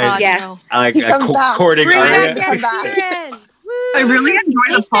courting Arya? Ed Sheeran. I really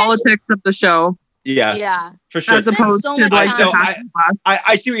enjoy the politics of the show. Yeah, for sure. As opposed so to much like time.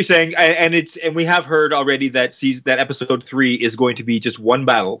 I see what you're saying, and we have heard already that that episode 3 is going to be just one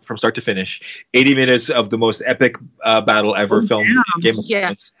battle from start to finish, 80 minutes of the most epic battle ever filmed in Game of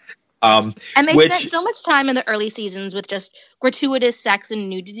Thrones. And they spent so much time in the early seasons with just gratuitous sex and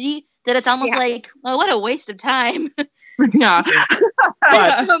nudity that it's almost like, well, what a waste of time. Yeah.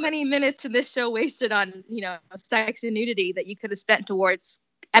 There's so many minutes in this show wasted on, sex and nudity that you could have spent towards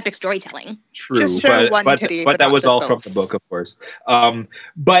epic storytelling. True, but that was all from the book, of course.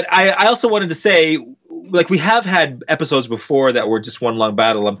 But I also wanted to say, like, we have had episodes before that were just one long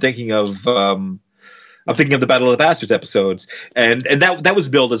battle. I'm thinking of the Battle of the Bastards episodes, and that was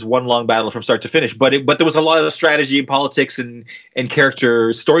billed as one long battle from start to finish. But there was a lot of strategy and politics and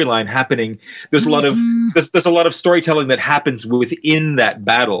character storyline happening. There's a lot of there's a lot of storytelling that happens within that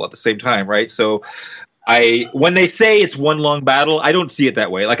battle at the same time, right? So when they say it's one long battle, I don't see it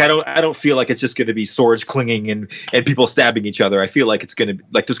that way. Like I don't feel like it's just going to be swords clinging and people stabbing each other. I feel like it's going to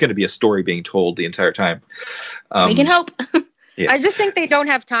there's going to be a story being told the entire time. We can hope. Yeah. I just think they don't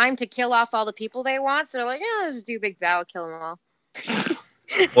have time to kill off all the people they want, so they're like, let's just do a big battle, kill them all.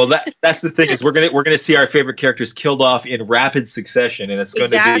 Well, that's the thing is we're gonna see our favorite characters killed off in rapid succession, and it's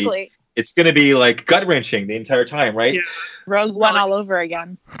going to be like gut wrenching the entire time, right? Yeah. Rogue One all over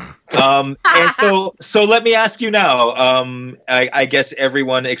again. And so let me ask you now. I guess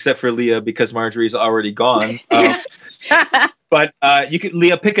everyone except for Leah, because Marjorie's already gone. But you could,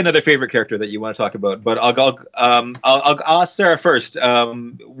 Leah, pick another favorite character that you want to talk about. But I'll ask Sarah first.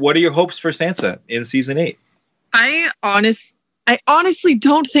 What are your hopes for Sansa in season 8? I honestly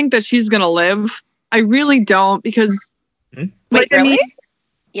don't think that she's gonna live. I really don't, because Wait, really?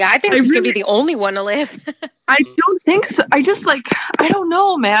 I think she's gonna be the only one to live. I don't think so. I don't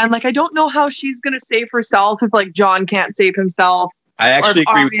know, man. Like, I don't know how she's gonna save herself if like Jon can't save himself. I actually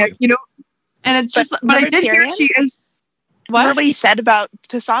agree with you. You know, and it's but I did hear she is. What? Remember what he said to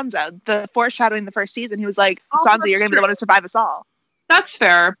Sansa, the foreshadowing the first season? He was like, Sansa, you're going to be the one to survive us all. That's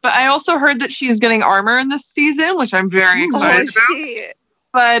fair. But I also heard that she's getting armor in this season, which I'm very excited about.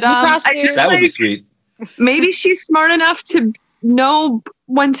 But that would be sweet. Maybe she's smart enough to know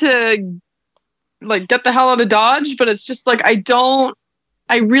when to like get the hell out of Dodge, but it's just like I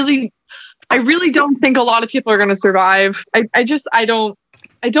really don't think a lot of people are going to survive.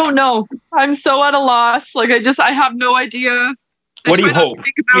 I don't know. I'm so at a loss. Like I have no idea. What do you hope?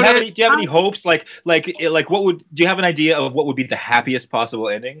 Do you have any hopes? Like what would do you have an idea of what would be the happiest possible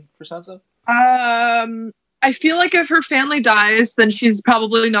ending for Sansa? I feel like if her family dies, then she's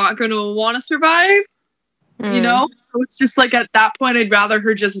probably not going to want to survive. You know, so it's just like at that point, I'd rather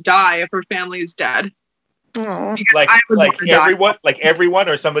her just die if her family is dead. Like everyone,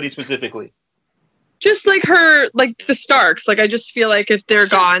 or somebody specifically. Just like her, like the Starks. Like I just feel like if they're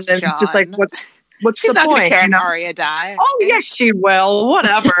gone, then it's just like what's She's the not point? Gonna Arya die. Oh yes, she will.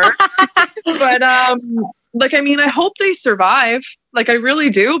 Whatever. But like I mean, I hope they survive. Like I really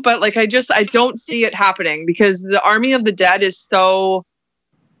do. But like I don't see it happening because the Army of the Dead is so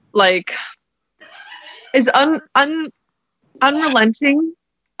like is unrelenting,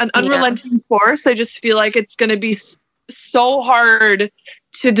 an unrelenting force. I just feel like it's going to be so hard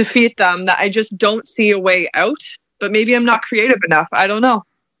to defeat them that I just don't see a way out. But maybe I'm not creative enough. I don't know.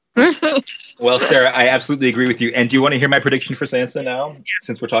 Well, Sarah, I absolutely agree with you. And do you want to hear my prediction for Sansa now,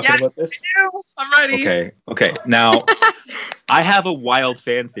 since we're talking about this? I do. I'm ready. Okay. Now, I have a wild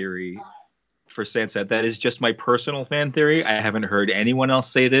fan theory for Sansa. That is just my personal fan theory. I haven't heard anyone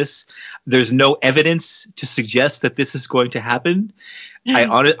else say this. There's no evidence to suggest that this is going to happen. I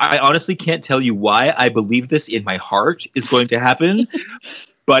honestly can't tell you why I believe this in my heart is going to happen,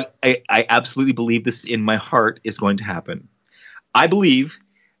 but I absolutely believe this in my heart is going to happen. I believe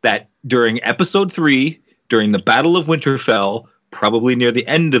that during episode 3, during the Battle of Winterfell, probably near the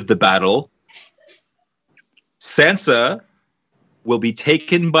end of the battle, Sansa will be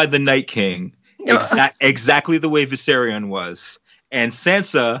taken by the Night King, exactly the way Viserion was. And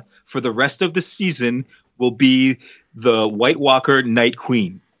Sansa, for the rest of the season, will be the White Walker Night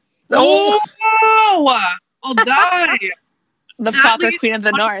Queen. Oh, I'll die. The proper Queen of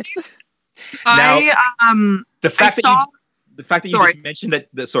the North. Now, the fact that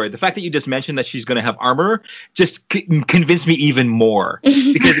you just mentioned that she's going to have armor just convinced me even more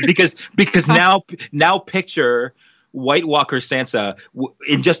because now picture White Walker Sansa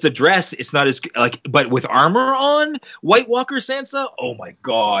in just a dress. It's not as like, but with armor on, White Walker Sansa. Oh my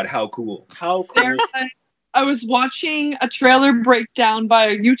God, how cool! How cool! I was watching a trailer breakdown by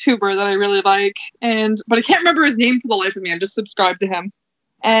a YouTuber that I really like, but I can't remember his name for the life of me. I'm just subscribed to him,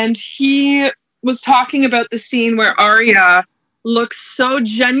 and he was talking about the scene where Arya looks so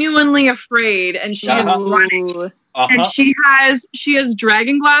genuinely afraid, and she is running. And she has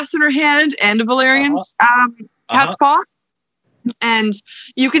dragon glass in her hand and a Valerian's cat's paw. And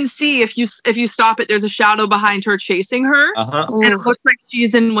you can see if you stop it, there's a shadow behind her chasing her, and it looks like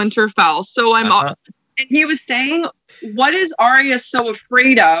she's in Winterfell. So and he was saying, what is Arya so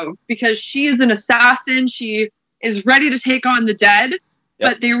afraid of? Because she is an assassin. She is ready to take on the dead.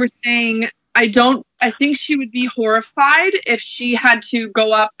 But they were saying, I think she would be horrified if she had to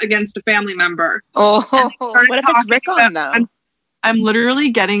go up against a family member. Oh, what if it's Rickon though? I'm literally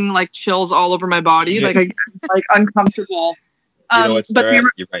getting like chills all over my body, like uncomfortable. You know what, Sarah?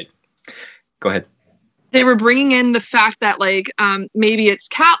 You're right. Go ahead. They were bringing in the fact that like maybe it's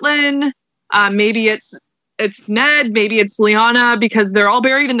Catelyn, maybe it's Ned, maybe it's Lyanna, because they're all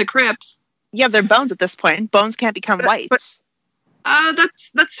buried in the crypts. Yeah, they're bones at this point. Bones can't become whites.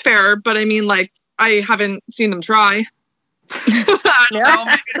 That's fair, but I mean, like, I haven't seen them try. I don't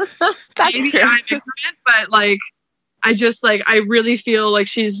know. Maybe I'm ignorant, but like, I really feel like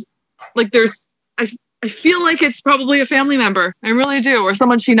she's like I feel like it's probably a family member. I really do, or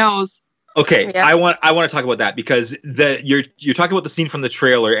someone she knows. Okay, I want to talk about that because you're talking about the scene from the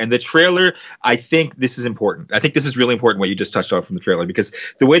trailer, and the trailer. I think this is important. I think this is really important what you just touched on from the trailer, because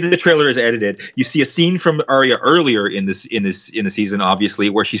the way that the trailer is edited, you see a scene from Arya earlier in the season,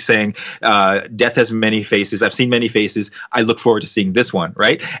 obviously, where she's saying, "Death has many faces. I've seen many faces. I look forward to seeing this one."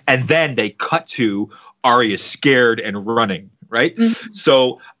 Right, and then they cut to Arya scared and running. Right,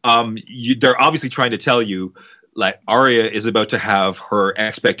 so they're obviously trying to tell you, like, Arya is about to have her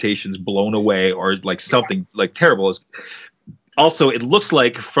expectations blown away, or like something like terrible. Also, it looks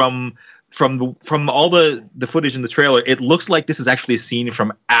like from all the footage in the trailer, it looks like this is actually a scene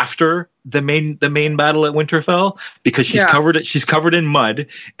from after the main battle at Winterfell, because she's covered in mud,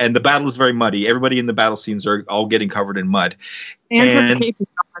 and the battle is very muddy. Everybody in the battle scenes are all getting covered in mud,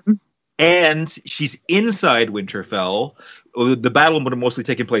 and she's inside Winterfell. The battle would have mostly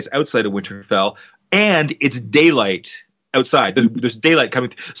taken place outside of Winterfell. And it's daylight outside. There's daylight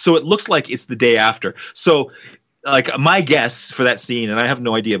coming. So it looks like it's the day after. So, like, my guess for that scene, and I have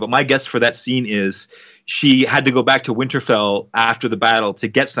no idea, but my guess for that scene is she had to go back to Winterfell after the battle to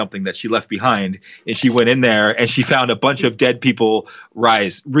get something that she left behind. And she went in there and she found a bunch of dead people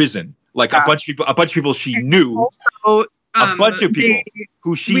risen. Like a bunch of people she knew. Also, a bunch of people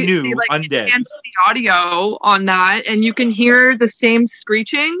who she knew undead. Enhance the audio on that, and you can hear the same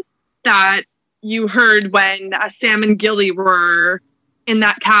screeching that you heard when Sam and Gilly were in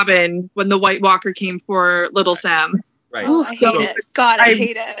that cabin when the White Walker came for Little Sam. Right. Oh, I hate it. God, I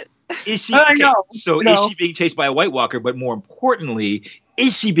hate it. Is she? Okay, is she being chased by a White Walker? But more importantly,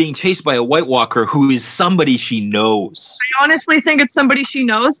 is she being chased by a White Walker who is somebody she knows? I honestly think it's somebody she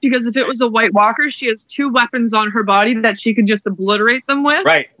knows, because if it was a White Walker, she has 2 weapons on her body that she could just obliterate them with.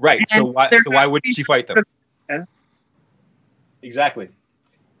 Right. So why wouldn't she fight them? Yeah. Exactly.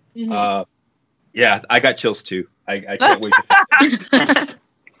 Mm-hmm. Yeah, I got chills too. I can't wait to fight.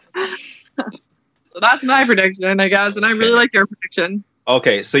 So that's my prediction, I guess, and I really like your prediction.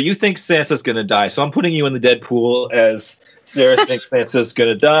 Okay, so you think Sansa's gonna die, so I'm putting you in the dead pool as Sarah thinks Sansa's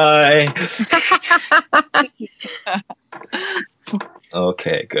gonna die.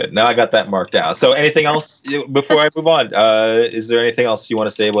 Okay, good. Now I got that marked down. So anything else before I move on? Is there anything else you want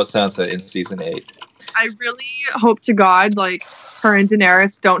to say about Sansa in season 8? I really hope to God, like, her and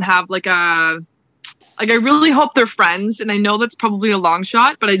Daenerys don't have I really hope they're friends, and I know that's probably a long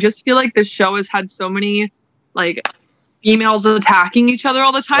shot, but I just feel like this show has had so many, like, females attacking each other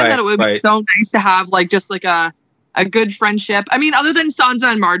all the time that it would be so nice to have, like, just, like, a good friendship. I mean, other than Sansa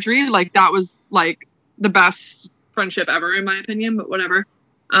and Marjorie, like, that was, like, the best friendship ever, in my opinion, but whatever.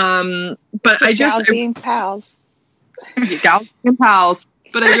 But I just... Gals being pals. Gals being pals.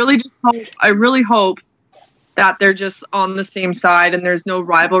 But I really hope that they're just on the same side and there's no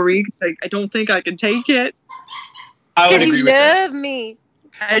rivalry, because I don't think I can take it. Because you love me.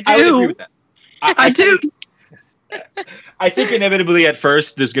 I do. I would agree with that. I do. I think inevitably at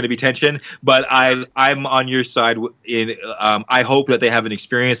first there's going to be tension, but I'm on your side. I hope that they have an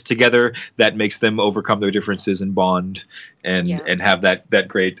experience together that makes them overcome their differences and bond and have that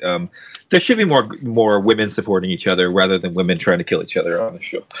great. There should be more women supporting each other rather than women trying to kill each other on the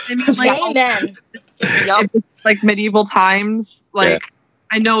show. I mean, like, if it's like medieval times, like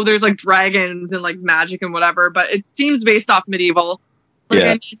I know there's like dragons and like magic and whatever, but it seems based off medieval. Like,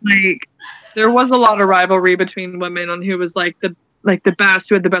 I mean, like, there was a lot of rivalry between women on who was like the best,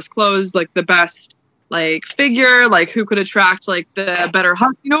 who had the best clothes, like the best like figure, like who could attract like the better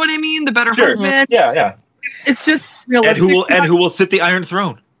husband. You know what I mean? The better husband. Yeah. It's just realistic. And who will sit the Iron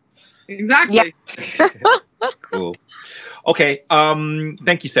Throne? Exactly. Cool. Okay.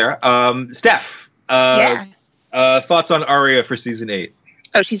 Thank you, Sarah. Steph. Yeah. Thoughts on Arya for season 8?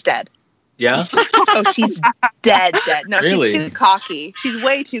 Oh, she's dead. Yeah. Oh, she's dead. No, Really? she's too cocky. She's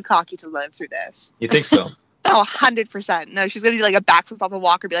way too cocky to live through this. You think so? Oh, 100%. No, she's gonna do like a backflip off a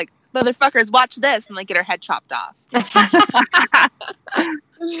walker, be like, "Motherfuckers, watch this," and like get her head chopped off.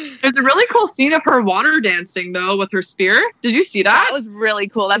 There's a really cool scene of her water dancing though with her spear. Did you see That that? was really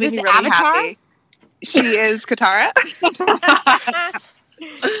cool. That Is made me this really Avatar? happy. She is Katara.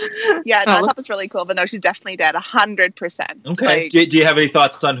 Yeah, no, I thought that's really cool. But no, she's definitely dead. 100%. Okay. Like, Do you have any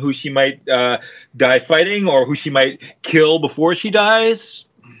thoughts on who she might die fighting, or who she might kill before she dies?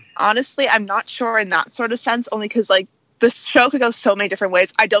 honestly, I'm not sure in that sort of sense. Only because like this show could go so many different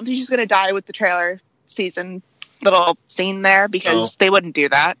ways. I don't think she's gonna die with the trailer season little scene there because they wouldn't do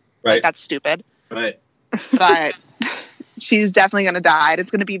that. Right. Like, that's stupid. Right. But she's definitely gonna die. And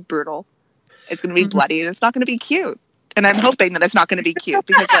it's gonna be brutal. It's gonna be bloody, and it's not gonna be cute. And I'm hoping that it's not gonna be cute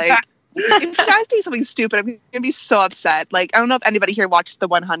because like if you guys do something stupid, I'm gonna be so upset. Like I don't know if anybody here watched The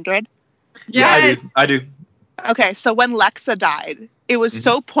 100. Yeah, I do. Okay, so when Lexa died, it was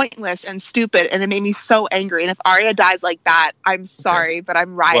so pointless and stupid, and it made me so angry. And if Arya dies like that, I'm sorry, but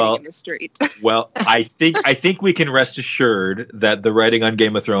I'm rioting in the street. Well, I think we can rest assured that the writing on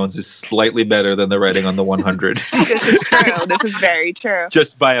Game of Thrones is slightly better than the writing on The 100. This is true. This is very true.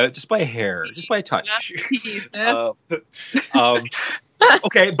 just by a hair, just by a touch.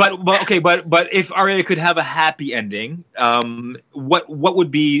 Okay, but if Arya could have a happy ending, what would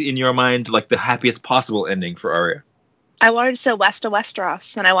be in your mind like the happiest possible ending for Arya? I want her to say west of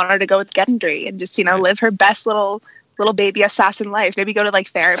Westeros, and I want her to go with Gendry and just live her best little baby assassin life. Maybe go to like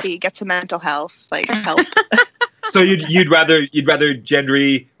therapy, get some mental health, like help. So you'd rather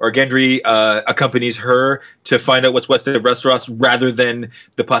Gendry accompanies her to find out what's west of Westeros rather than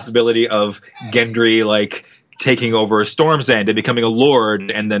the possibility of Gendry like taking over Storm's End and becoming a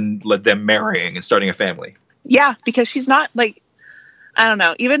lord and then let them marrying and starting a family. Yeah, because she's not like, I don't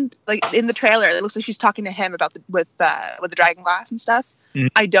know. Even like in the trailer, it looks like she's talking to him about with the dragon glass and stuff. Mm-hmm.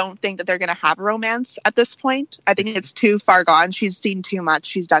 I don't think that they're going to have a romance at this point. I think it's too far gone. She's seen too much.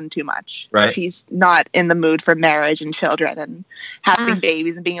 She's done too much. Right. She's not in the mood for marriage and children and having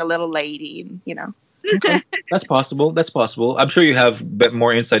babies and being a little lady. And, Okay. That's possible. I'm sure you have a bit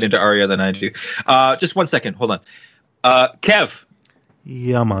more insight into Arya than I do. Just 1 second. Hold on. Kev.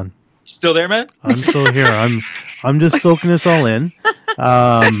 Yeah, man. Still there, man? I'm still here. I'm just soaking this all in.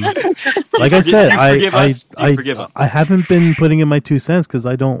 Like I said, I haven't been putting in my 2 cents because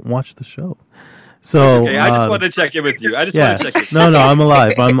I don't watch the show. So okay, I just wanted to check in with you. No, I'm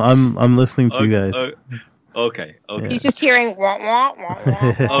alive. I'm listening to you guys. Okay. He's just hearing wah wah wah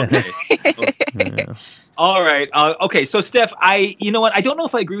wah. Okay. Yeah. All right. Okay. So Steph, you know what? I don't know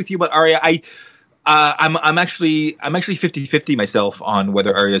if I agree with you about Arya. I'm actually 50-50 myself on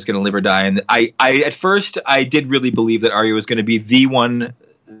whether Arya is going to live or die. And I at first I did really believe that Arya was going to be the one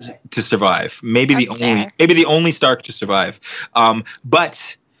to survive. Maybe the only Stark to survive.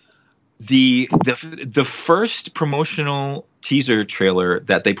 But the first promotional teaser trailer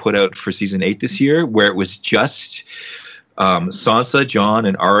that they put out for season 8 this year, where it was just Sansa, Jon,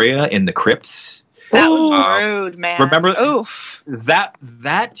 and Arya in the crypts. That was rude, man. Remember Oof.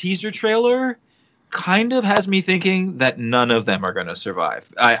 that teaser trailer kind of has me thinking that none of them are going to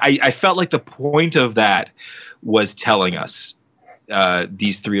survive. I felt like the point of that was telling us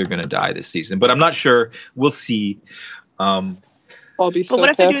these 3 are going to die this season, but I'm not sure. We'll see. But what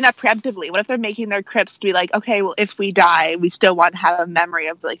if they're doing that preemptively? What if they're making their crypts to be like, okay, well, if we die, we still want to have a memory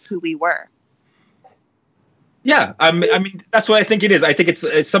of like who we were? Yeah, I mean that's what I think it is. I think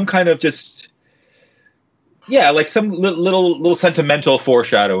it's some kind of just like some little sentimental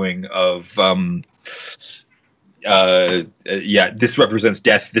foreshadowing of this represents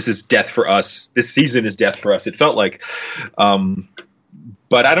death. This is death for us. This season is death for us. It felt like,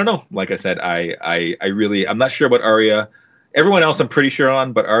 but I don't know. Like I said, I'm not sure about Arya. Everyone else I'm pretty sure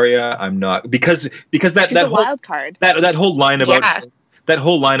on, but Arya I'm not because that She's a wild card. That whole line about that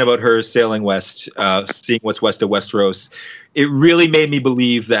whole line about her sailing west, seeing what's west of Westeros, it really made me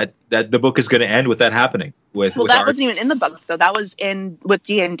believe that the book is going to end with that happening. That wasn't even in the book though. That was with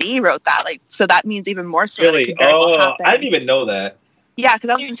D&D wrote that. Like, so that means even more so. Really? I didn't even know that. Yeah, because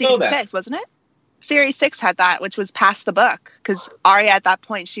that was in season 6, wasn't it? Series 6 had that, which was past the book. Because Arya at that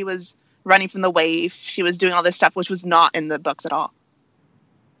point, she was running from the wave. She was doing all this stuff, which was not in the books at all.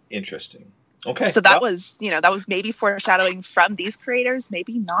 Interesting. Okay. So that was maybe foreshadowing from these creators,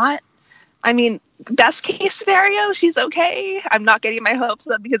 maybe not. I mean, best case scenario, she's okay. I'm not getting my hopes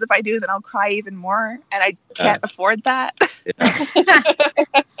up because if I do, then I'll cry even more, and I can't afford that.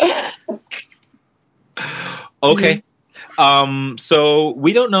 Okay. So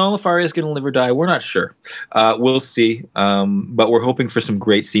we don't know if Arya's going to live or die. We're not sure. We'll see. But we're hoping for some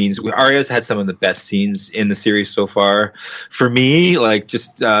great scenes. Arya's had some of the best scenes in the series so far. For me, like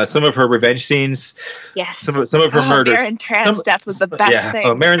just some of her revenge scenes. Yes. Some of her murder. Meryn Trant's death was the best thing.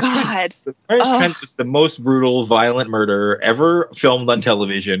 Meryn Trant was the most brutal, violent murder ever filmed on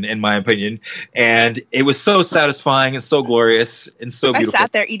television, in my opinion. And it was so satisfying and so glorious and so beautiful. I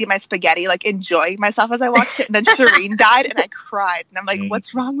sat there eating my spaghetti, like enjoying myself as I watched it, and then Shireen died, and I cried. And I'm like,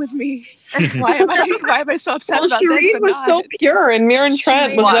 what's wrong with me? Why am I so upset about Shireen this? Shireen was so pure, and Meryn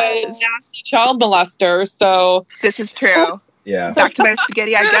Trant was a nasty child molester. So this is true. Yeah. Back to my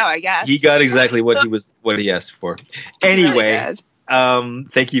spaghetti I go, I guess. He got exactly what he asked for. Anyway, really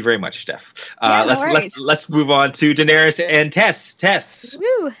thank you very much, Steph. Let's move on to Daenerys and Tess.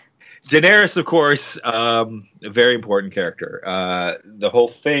 Woo. Daenerys, of course, a very important character. The whole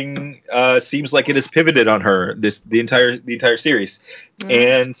thing seems like it has pivoted on her the entire series,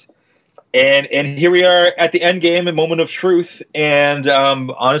 and here we are at the end game, a moment of truth. And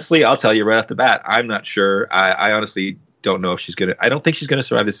honestly, I'll tell you right off the bat, I'm not sure. I honestly don't know if she's gonna. I don't think she's gonna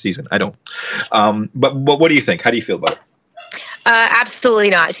survive this season. I don't. But what do you think? How do you feel about it?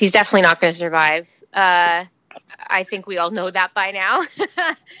 Absolutely not. She's definitely not going to survive. I think we all know that by now.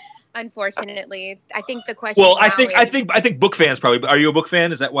 Unfortunately, I think the question. Well, I think book fans probably. Are you a book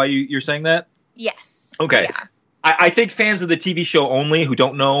fan? Is that why you're saying that? Yes. Okay. Yeah. I think fans of the TV show only, who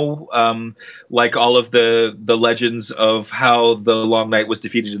don't know, like all of the legends of how the Long Night was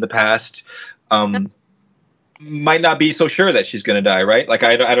defeated in the past, might not be so sure that she's going to die. Right? Like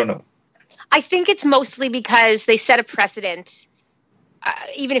I don't know. I think it's mostly because they set a precedent.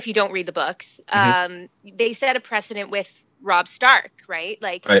 Even if you don't read the books, they set a precedent with Robb Stark, right?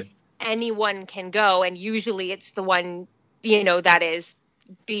 Like anyone can go, and usually it's the one, that is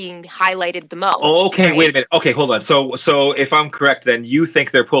being highlighted the most. Oh, okay, right? Wait a minute. Okay, hold on. So if I'm correct, then you think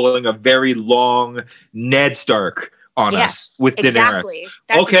they're pulling a very long Ned Stark on us with Daenerys. Exactly.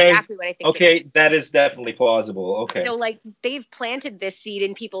 That's exactly what I think. Okay, that is definitely plausible. Okay. So like they've planted this seed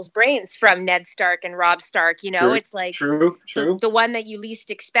in people's brains from Ned Stark and Robb Stark, True, it's like true. The one that you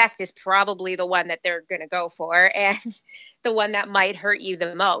least expect is probably the one that they're going to go for, and the one that might hurt you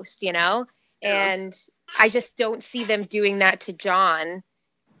the most, And I just don't see them doing that to Jon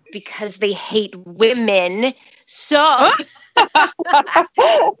because they hate women. So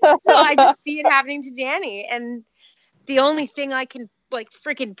I just see it happening to Dany, and the only thing I can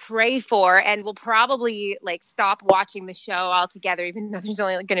freaking pray for, and will probably stop watching the show altogether, even though there's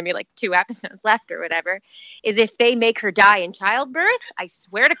only going to be 2 episodes left or whatever, is if they make her die in childbirth, I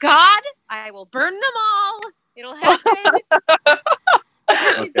swear to God, I will burn them all. It'll happen.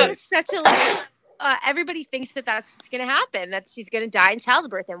 It's such a everybody thinks that that's going to happen, that she's going to die in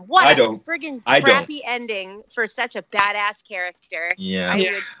childbirth, and what a friggin' crappy ending for such a badass character. Yeah,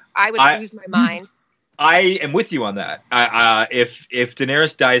 I would lose my mind. I am with you on that. If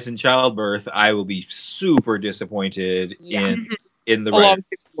Daenerys dies in childbirth, I will be super disappointed in the writers.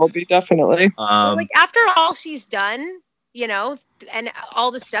 Will be definitely. After all she's done, and all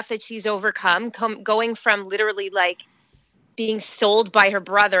the stuff that she's overcome, going from literally being sold by her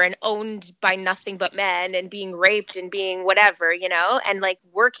brother and owned by nothing but men, and being raped and being whatever, and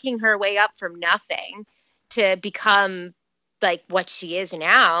working her way up from nothing to become what she is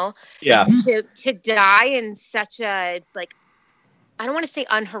now. Yeah. To die in such a I don't want to say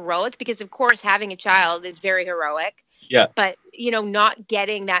unheroic, because of course having a child is very heroic. Yeah. But not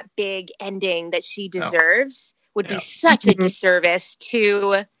getting that big ending that she deserves would be such a disservice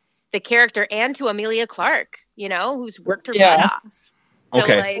to the character and to Emilia Clarke, who's worked her butt off. So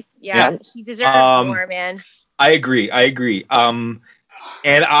she deserves more, man. I agree.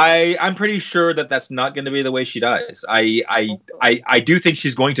 And I'm pretty sure that that's not going to be the way she dies. I do think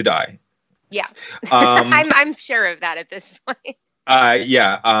she's going to die. Yeah. I'm sure of that at this point.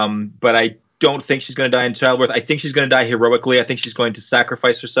 But I don't think she's going to die in childbirth. I think she's going to die heroically. I think she's going to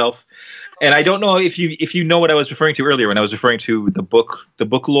sacrifice herself. And I don't know if you know what I was referring to earlier when I was referring to the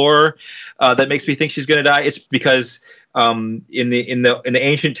book lore that makes me think she's going to die. It's because in the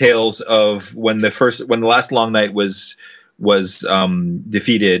ancient tales of when the last Long Night was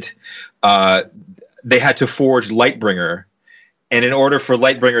defeated, they had to forge Lightbringer, and in order for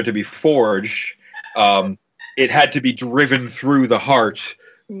Lightbringer to be forged, it had to be driven through the heart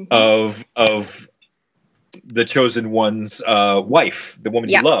of the chosen one's wife, the woman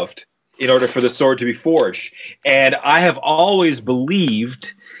he loved, in order for the sword to be forged. And I have always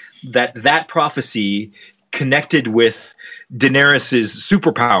believed that prophecy connected with Daenerys's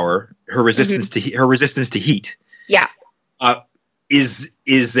superpower, her resistance to heat. Yeah.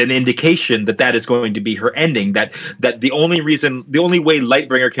 is an indication that is going to be her ending. That the only way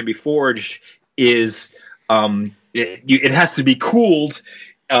Lightbringer can be forged is it has to be cooled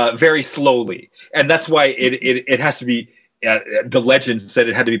very slowly, and that's why it has to be. The legend said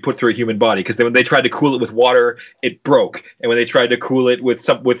it had to be put through a human body, because when they tried to cool it with water, it broke, and when they tried to cool it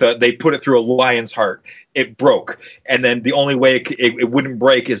they put it through a lion's heart, it broke, and then the only way it wouldn't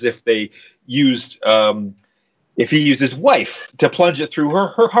break is if they used if he used his wife to plunge it through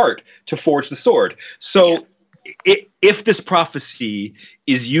her heart to forge the sword. So. Yeah. If this prophecy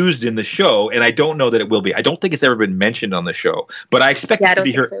is used in the show, and I don't know that it will be, I don't think it's ever been mentioned on the show, but I expect this to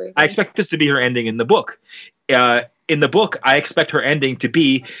be her. So I expect this to be her ending in the book. In the book, I expect her ending to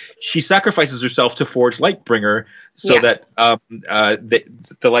be she sacrifices herself to forge Lightbringer, so that the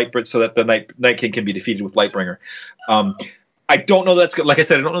Night King can be defeated with Lightbringer. I don't know that's like I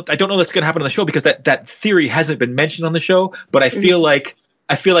said. I don't know that's going to happen on the show, because that theory hasn't been mentioned on the show. But I feel like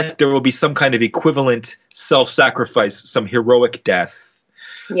there will be some kind of equivalent self-sacrifice, some heroic death,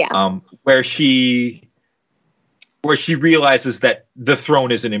 where she realizes that the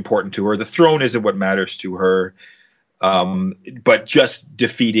throne isn't important to her. The throne isn't what matters to her, but just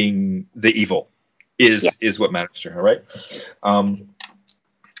defeating the evil is what matters to her, right?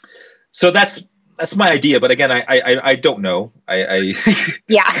 So that's my idea. But again, I don't know. But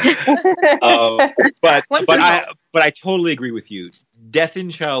I totally agree with you. Death in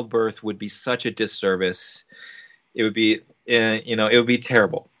childbirth would be such a disservice. It would be, it would be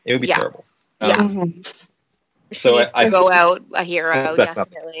terrible. It would be terrible. So I go out a hero,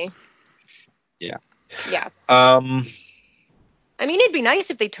 definitely. Yeah. I mean, it'd be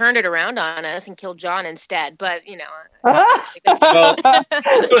nice if they turned it around on us and killed John instead, but well, we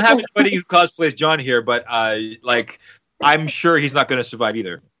don't have anybody who cosplays John here, but I'm sure he's not going to survive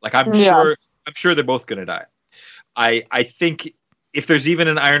either. Like I'm sure they're both going to die. I think if there's even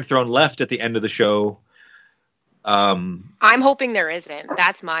an Iron Throne left at the end of the show, I'm hoping there isn't.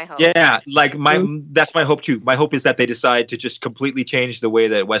 That's my hope. Yeah, that's my hope too. My hope is that they decide to just completely change the way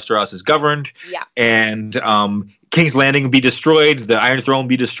that Westeros is governed. Yeah. And King's Landing be destroyed, the Iron Throne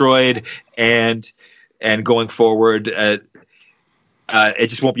be destroyed, and going forward, it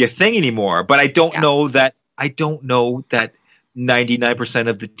just won't be a thing anymore. But I don't know that 99%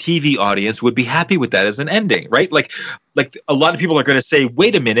 of the TV audience would be happy with that as an ending, right? Like a lot of people are going to say,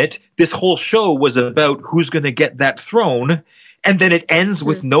 wait a minute, this whole show was about who's going to get that throne, and then it ends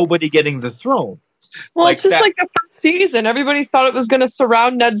with nobody getting the throne. Well, it's just like the first season. Everybody thought it was going to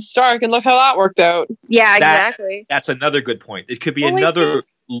surround Ned Stark, and look how that worked out. Yeah, exactly. That's another good point. It could be another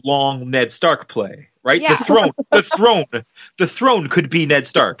long Ned Stark play, right? Yeah. The throne could be Ned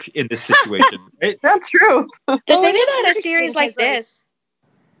Stark in this situation, right? That's true. The thing about a series like this,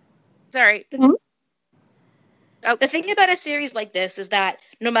 sorry. The thing about a series like this is that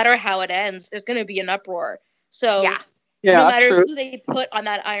no matter how it ends, there's going to be an uproar. So no matter who they put on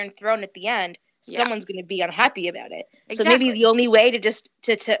that Iron Throne at the end, someone's going to be unhappy about it. Exactly. So maybe the only way to just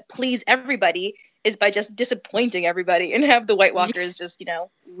to please everybody is by just disappointing everybody and have the White Walkers just,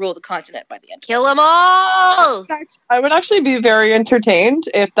 rule the continent by the end. Kill them all! I would actually be very entertained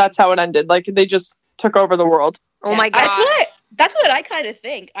if that's how it ended. Like, they just took over the world. Oh my God. That's what I kind of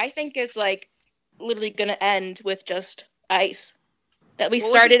think. I think it's, literally going to end with just ice. That we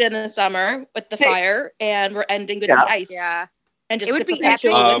started in the summer with the fire, and we're ending with the ice. Yeah. And just it would be epic.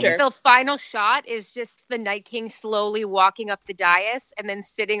 The final shot is just the Night King slowly walking up the dais and then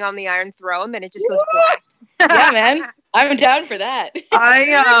sitting on the Iron Throne. Then it just goes black. Yeah, man, I'm down for that.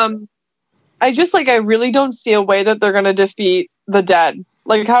 I really don't see a way that they're gonna defeat the dead.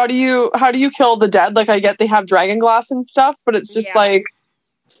 Like, how do you kill the dead? Like, I get they have dragon glass and stuff, but it's just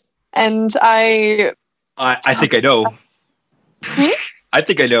and I think I know. I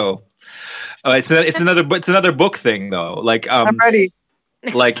think I know. It's another book thing though. I'm ready.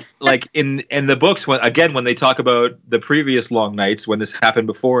 like in the books when they talk about the previous long nights when this happened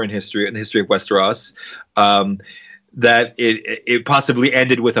before in the history of Westeros, that it possibly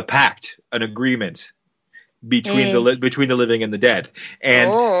ended with a pact, an agreement between the living and the dead,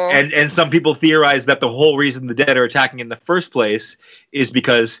 and some people theorize that the whole reason the dead are attacking in the first place is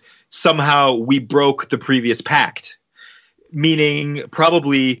because somehow we broke the previous pact. Meaning,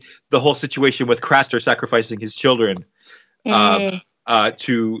 probably the whole situation with Craster sacrificing his children to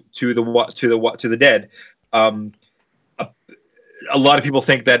the dead. A lot of people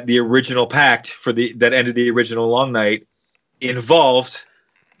think that the original pact that ended the original Long Night involved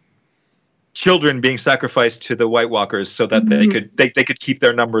children being sacrificed to the White Walkers so that they could keep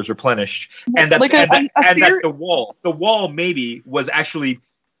their numbers replenished, and that the wall maybe was actually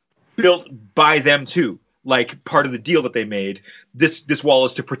built by them too. like part of the deal that they made. This wall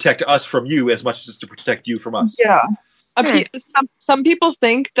is to protect us from you as much as it's to protect you from us. Yeah. Some people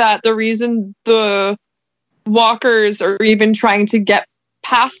think that the reason the walkers are even trying to get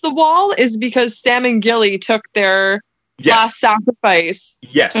past the wall is because Sam and Gilly took their last sacrifice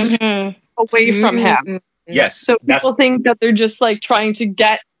away from him. Yes. So people think that they're just like trying to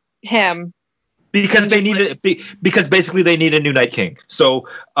get him. Because they need because basically they need a new Night King. So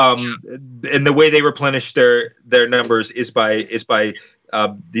and the way they replenish their numbers is by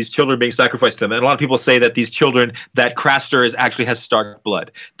these children being sacrificed to them. And a lot of people say that these children, that Craster actually has Stark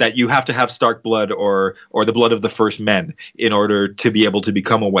blood, that you have to have Stark blood or the blood of the first men in order to be able to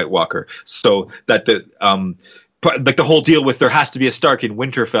become a White Walker. So that like the whole deal with there has to be a Stark in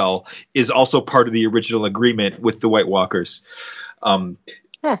Winterfell is also part of the original agreement with the White Walkers.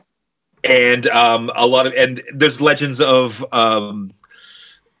 And and there's legends of an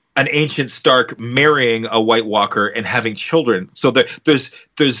ancient Stark marrying a White Walker and having children. So there's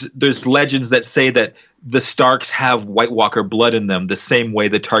legends that say that the Starks have White Walker blood in them, the same way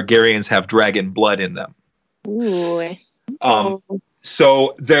the Targaryens have dragon blood in them. Ooh.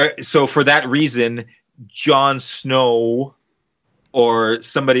 So for that reason, Jon Snow or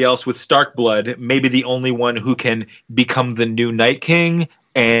somebody else with Stark blood may be the only one who can become the new Night King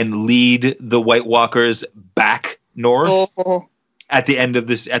and lead the White Walkers back north at the end of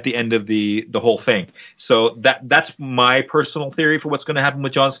the whole thing. So that's my personal theory for what's going to happen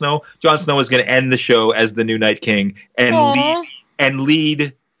with Jon Snow. Jon Snow is going to end the show as the new Night King and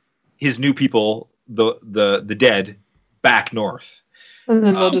lead his new people, the dead, back north. And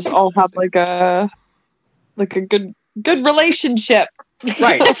then they'll just all have like a good relationship.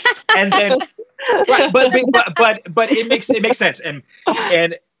 Right. And then right, but it makes sense, and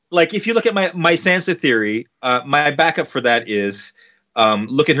like if you look at my Sansa theory, my backup for that is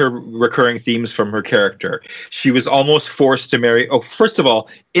look at her recurring themes from her character. She was almost forced to marry. Oh, first of all,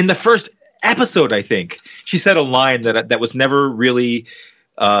 in the first episode, I think she said a line that was never really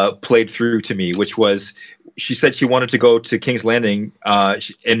played through to me, which was she said she wanted to go to King's Landing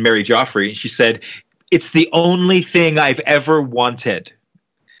and marry Joffrey, and she said, "It's the only thing I've ever wanted."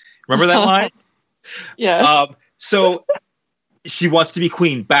 Remember that line? Yeah. So she wants to be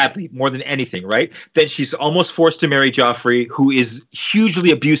queen badly, more than anything, right? Then she's almost forced to marry Joffrey, who is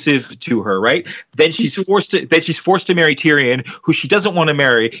hugely abusive to her, right? Then she's forced to marry Tyrion, who she doesn't want to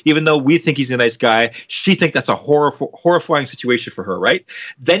marry, even though we think he's a nice guy. She thinks that's a horrifying situation for her, right?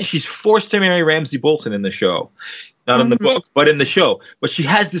 Then she's forced to marry Ramsay Bolton in the show. Not in the book, but in the show. But she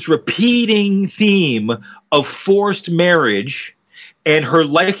has this repeating theme of forced marriage, and her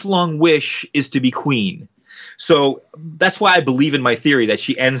lifelong wish is to be queen. So that's why I believe in my theory that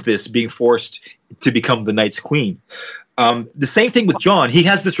she ends this being forced to become the Night's Queen. The same thing with Jon. He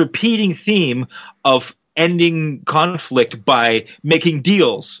has this repeating theme of ending conflict by making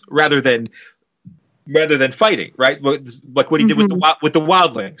deals rather than fighting, right? Like what he did with the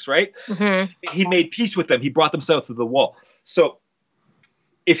wildlings, right? Mm-hmm. He made peace with them. He brought them south of the wall. So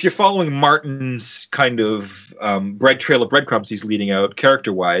if you're following Martin's kind of trail of breadcrumbs he's leading out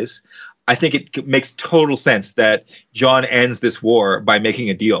character-wise, I think it makes total sense that Jon ends this war by making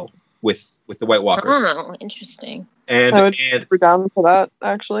a deal with the White Walkers. Oh, interesting. And I would be down for that,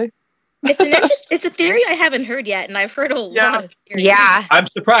 actually. It's a theory I haven't heard yet, and I've heard a lot of theories. Yeah. I'm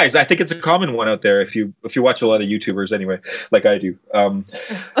surprised. I think it's a common one out there if you watch a lot of YouTubers anyway, like I do.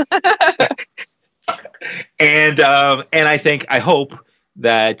 And I hope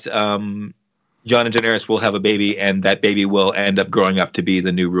that Jon and Daenerys will have a baby, and that baby will end up growing up to be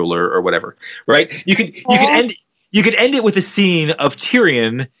the new ruler or whatever. Right? You could end it with a scene of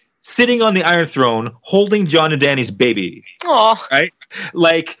Tyrion sitting on the Iron Throne holding Jon and Dany's baby. Oh. Right?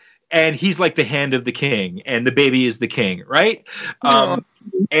 Like, and he's like the hand of the king, and the baby is the king, right? And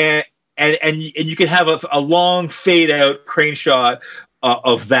you can have a long fade out crane shot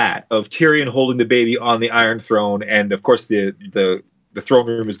of Tyrion holding the baby on the Iron Throne, and of course the throne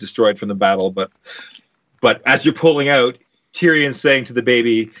room is destroyed from the battle, but as you're pulling out, Tyrion's saying to the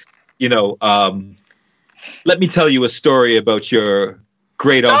baby, let me tell you a story about your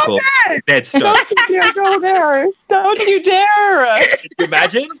great uncle, Ned Stark. Don't you dare go there! Don't you dare! Can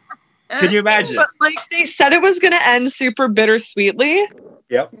you imagine? But they said it was going to end super bittersweetly.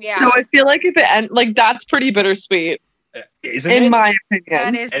 Yep. Yeah. So I feel like if it ends, that's pretty bittersweet. Isn't in it? my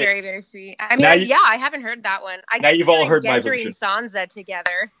opinion. That is very bittersweet. I mean, I haven't heard that one. Now you've all heard my Gendry version. and Sansa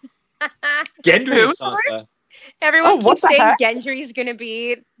together. Gendry and Sansa. Everyone keeps saying Gendry's going to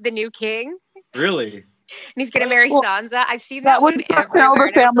be the new king. Really? And he's going to marry Sansa. I've seen that one would everywhere. all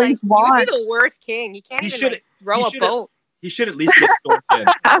the families want. He would be the worst king. He can't even row a boat. He should at least get stormed in.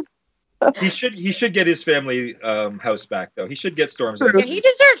 He should get his family house back though. He should get Storm's. Yeah, he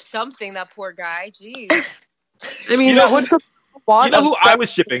deserves something. That poor guy. Jeez. I mean, that would. You know who I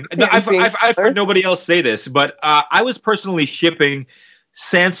was shipping? I've heard nobody else say this, but I was personally shipping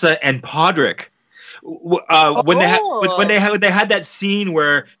Sansa and Podrick. When they had that scene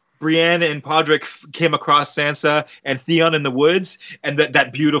where Brienne and Podrick came across Sansa and Theon in the woods, and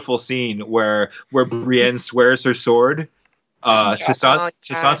that beautiful scene where Brienne swears her sword to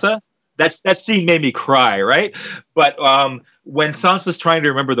Sansa. That scene made me cry, right? But when Sansa's trying to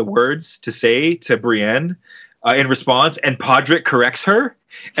remember the words to say to Brienne in response, and Podrick corrects her,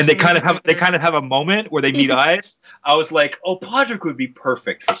 and they kind of have a moment where they meet eyes. I was like, "Oh, Podrick would be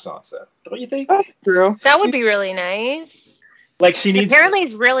perfect for Sansa, don't you think?" That's true. That would be really nice. Like she needs. Apparently,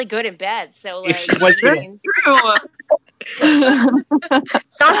 he's really good in bed. So, like, if she was That's true.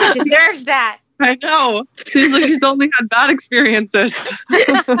 Sansa deserves that. I know. Seems like she's only had bad experiences.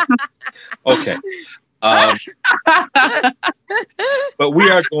 Okay. But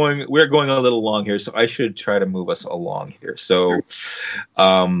we're going a little long here, so I should try to move us along here. So,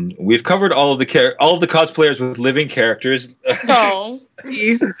 we've covered all of the cosplayers with living characters. No.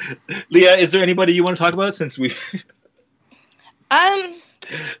 Leah, is there anybody you want to talk about since we?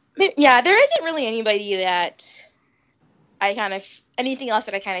 Yeah, there isn't really anybody that anything else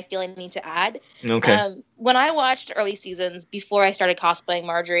that I kind of feel I need to add. Okay. When I watched early seasons before I started cosplaying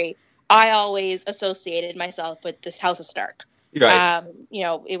Marjorie, I always associated myself with this House of Stark. Right.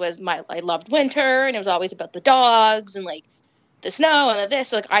 It was I loved winter, and it was always about the dogs and like the snow and this.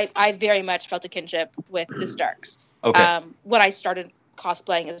 So, like I very much felt a kinship with the Starks. Okay. When I started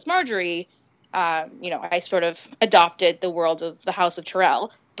cosplaying as Marjorie, I sort of adopted the world of the House of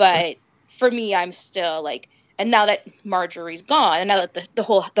Tyrell. But for me, I'm still like, and now that Marjorie's gone, and now that the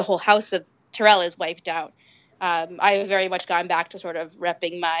whole House of Tyrell is wiped out, I have very much gone back to sort of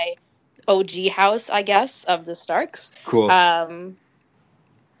repping my OG house, I guess, of the Starks. Cool.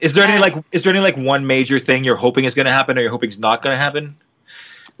 Is there any one major thing you're hoping is going to happen, or you're hoping is not going to happen?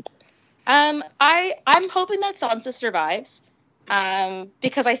 I'm hoping that Sansa survives,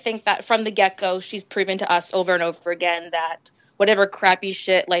 because I think that from the get-go, she's proven to us over and over again that whatever crappy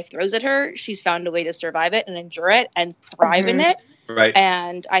shit life throws at her, she's found a way to survive it and endure it and thrive in it. Right.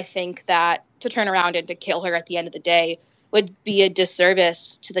 And I think that to turn around and to kill her at the end of the day would be a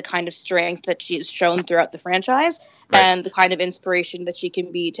disservice to the kind of strength that she has shown throughout the franchise, right, and the kind of inspiration that she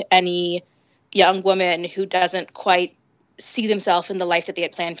can be to any young woman who doesn't quite see themselves in the life that they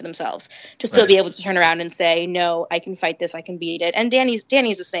had planned for themselves, to still be able to turn around and say, no, I can fight this, I can beat it. And Dany's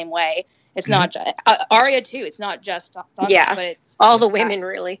the same way. It's not just Arya too. It's not just Sansa, but it's all the women,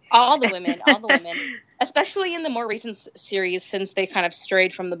 really. All the women, especially in the more recent series since they kind of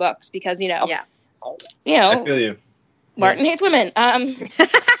strayed from the books, because I feel you. Martin hates women.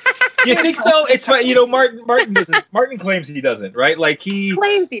 You think so? It's Martin doesn't. Martin claims he doesn't, right? Like he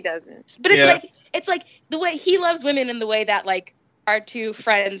claims he doesn't. But it's like the way he loves women and the way that like our two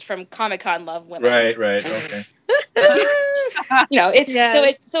friends from Comic-Con love women. Right. Okay.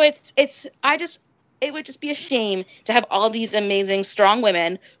 It would just be a shame to have all these amazing, strong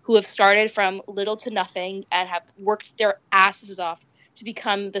women who have started from little to nothing and have worked their asses off to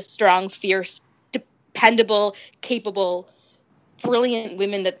become the strong, fierce, dependable, capable, brilliant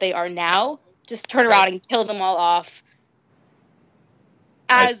women that they are now. Just turn around and kill them all off.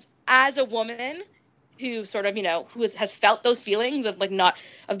 As a woman who sort of, who has felt those feelings of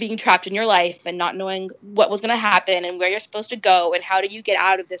of being trapped in your life and not knowing what was going to happen and where you're supposed to go and how do you get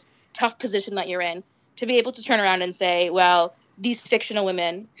out of this tough position that you're in, to be able to turn around and say, well, these fictional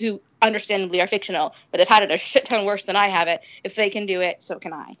women who understandably are fictional, but have had it a shit ton worse than I have it, if they can do it, so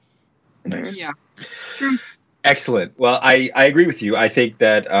can I. Nice. Yeah. Excellent. Well, I agree with you. I think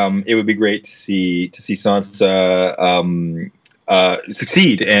that it would be great to see Sansa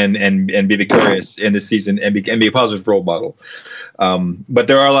succeed and be victorious in this season and be a positive role model. But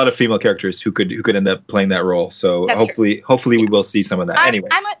there are a lot of female characters who could end up playing that role. So hopefully we will see some of that. Anyway,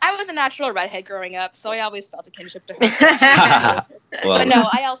 I was a natural redhead growing up, so I always felt a kinship to her. Well, but no,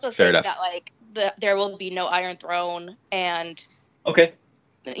 I also think that there will be no Iron Throne, and okay.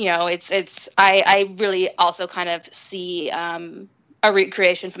 I really also kind of see a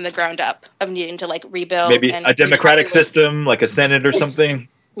recreation from the ground up of needing to rebuild. Maybe a democratic system, like a Senate or something.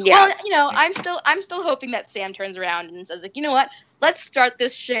 Yeah. Well, I'm still hoping that Sam turns around and says, you know what? Let's start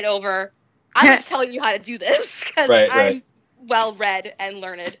this shit over. I'm gonna tell you how to do this because I'm well read and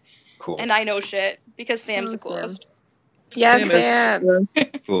learned. Cool. And I know shit because Sam's the coolest. Yes, Sam.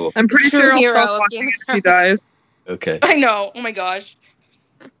 Cool. I'm pretty sure hero I'll of stop Game watching if he dies. Okay. I know. Oh my gosh.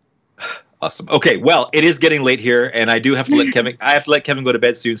 Awesome. Okay, well, it is getting late here, and I do have to let Kevin. I have to let Kevin go to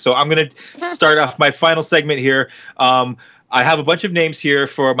bed soon. So I'm going to start off my final segment here. I have a bunch of names here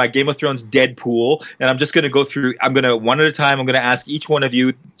for my Game of Thrones Deadpool, and I'm just going to go through. I'm going to one at a time. I'm going to ask each one of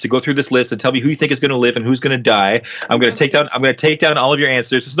you to go through this list and tell me who you think is going to live and who's going to die. I'm going to take down all of your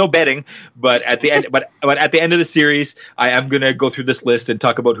answers. There's no betting, but at the end, but at the end of the series, I am going to go through this list and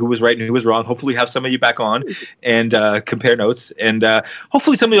talk about who was right and who was wrong. Hopefully, have some of you back on and compare notes, and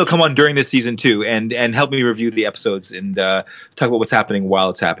hopefully, somebody will come on during this season too and help me review the episodes and talk about what's happening while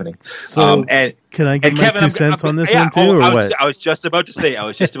it's happening. So, can I get my Kevin, 2 cents on this one too, or what? I was just about to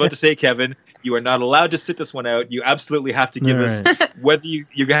say, Kevin, you are not allowed to sit this one out. You absolutely have to give us whether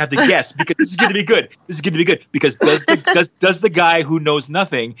you're gonna have to guess, because this is going to be good. This is going to be good because does the guy who knows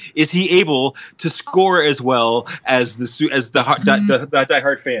nothing, is he able to score as well as the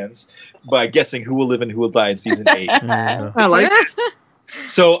diehard fans by guessing who will live and who will die in season 8? I like it.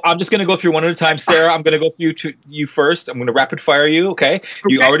 So I'm just going to go through one at a time. Sarah, I'm going to go through you first. I'm going to rapid fire you. Okay.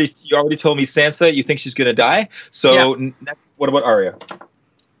 You already told me Sansa. You think she's going to die. So next, what about Arya?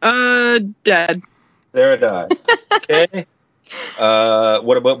 Dead. Sarah died. Okay.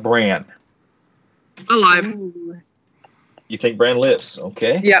 What about Bran? Alive. Ooh. You think Bran lives?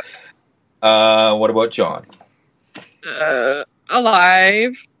 Okay. Yep. What about Jon?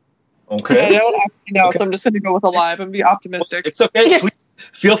 Alive. Okay. I don't actually know, so I'm just going to go with alive and be optimistic. It's okay. Please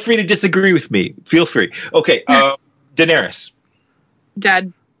feel free to disagree with me. Feel free. Okay. Daenerys.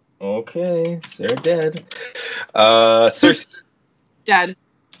 Dead. Okay. Sarah dead. Cersei. Dead.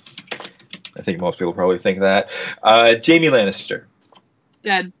 I think most people probably think that. Jaime Lannister.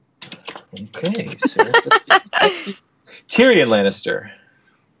 Dead. Okay. Sarah Tyrion Lannister.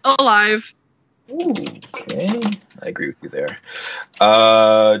 Alive. Ooh, okay. I agree with you there.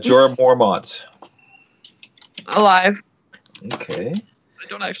 Jorah Mormont. Alive. Okay. I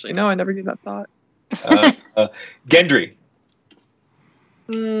don't actually know. I never gave that thought. Gendry.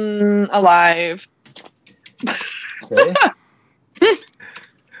 Alive. Okay.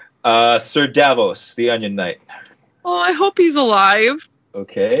 Sir Davos, the Onion Knight. Oh, I hope he's alive.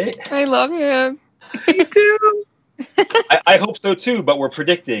 Okay. I love him. Me too. I hope so too, but we're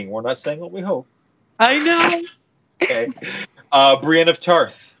predicting. We're not saying what we hope. I know. Okay. Brienne of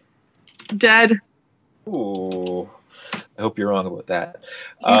Tarth. Dead. Ooh. I hope you're wrong about that.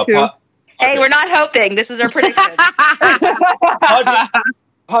 Me too. Hey, we're not hoping. This is our prediction.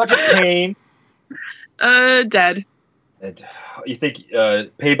 Podrick Payne. Dead. And you think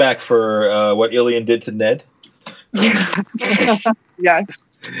payback for what Illian did to Ned? Yeah.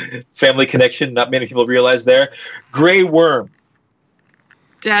 Family connection. Not many people realize there. Grey Worm.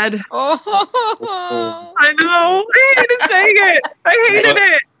 Dead. Oh. I know. I hated saying it. I hated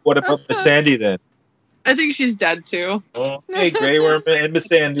it. What about Miss Sandy then? I think she's dead too. Okay, Grey Worm and Miss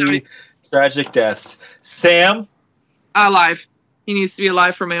Sandy. Tragic deaths. Sam? Alive. He needs to be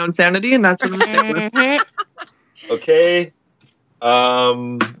alive for my own sanity, and that's what I'm going to stick with. Okay. Should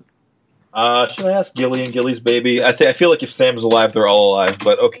I ask Gilly and Gilly's baby? I feel like if Sam's alive, they're all alive,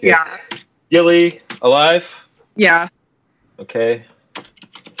 but okay. Yeah. Gilly, alive? Yeah. Okay.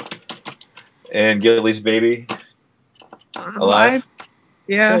 And Gilly's baby? Alive?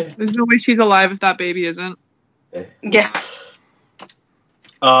 Yeah. Okay. There's no way she's alive if that baby isn't. Okay. Yeah.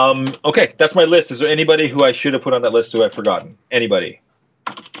 Okay, that's my list. Is there anybody who I should have put on that list who I've forgotten? Anybody?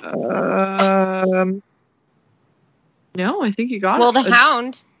 No, I think you got Well, it. the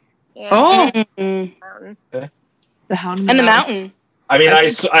Hound. Yeah. Oh. Mm-hmm. The Hound And the Mountain. I mean, I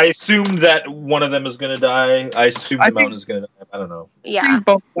assume that one of them is going to die. I assume the Mountain is going to die. I don't know. I Yeah. think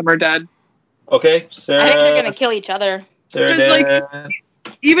both of them are dead. Okay, Sarah. I think they're going to kill each other. Sarah Because, like, dead.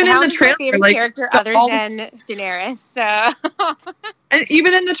 Even in the Hound's my trailer, favorite like character other than Daenerys. So. and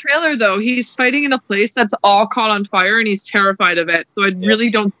even in the trailer, though, he's fighting in a place that's all caught on fire, and he's terrified of it. So I really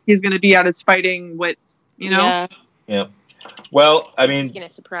don't think he's going to be at his fighting wits. You know? Yeah. Well, I mean, He's gonna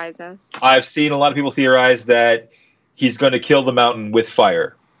surprise us. I've seen a lot of people theorize that he's going to kill the Mountain with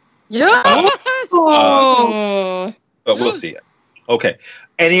fire. Yeah. Oh. But we'll see. Okay.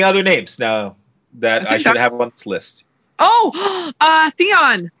 Any other names now that I should have on this list? Oh,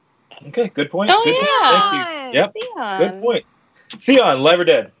 Theon. Okay, good point. Oh, Good point. yeah. Thank you. Yep. Theon. Good point. Theon, alive or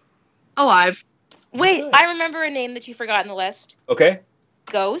dead? Alive. Wait, I remember a name that you forgot in the list. Okay.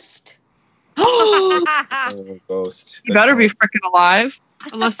 Ghost. Oh, Oh, Ghost. you better be freaking alive.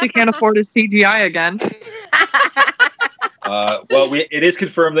 Unless they can't afford his CGI again. Well, it is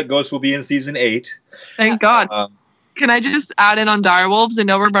confirmed that Ghost will be in season 8. Thank God. Um, Can I just add in on Direwolves? I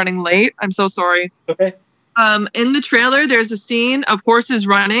know we're running late. I'm so sorry. Okay. In the trailer, there's a scene of horses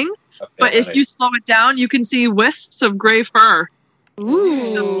running, Okay, but if you slow it down, you can see wisps of gray fur.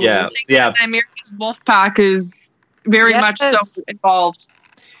 Ooh. Yeah. Nymeria's wolf pack is very much so involved.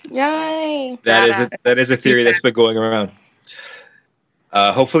 Yay! That is a theory that's been going around.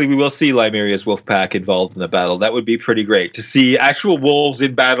 Hopefully, we will see Lymeria's wolf pack involved in the battle. That would be pretty great to see actual wolves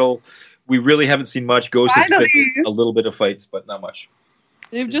in battle. We really haven't seen much. Ghost has been a little bit of fights, but not much.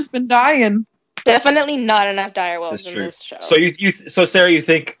 They've just been dying. Definitely not enough direwolves in this show. So Sarah, you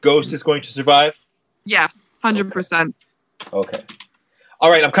think Ghost is going to survive? Yes, 100%. Okay. All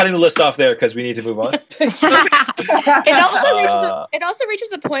right, I'm cutting the list off there because we need to move on. It also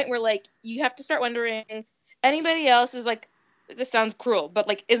reaches a point where like you have to start wondering, anybody else is like, this sounds cruel, but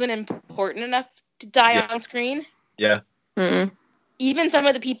like isn't important enough to die on screen. Yeah. Mm-mm. Even some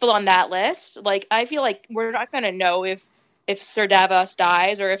of the people on that list, like I feel like we're not gonna know if Sir Davos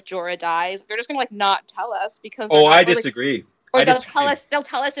dies or if Jorah dies. They're just gonna like not tell us because. I disagree. Or they'll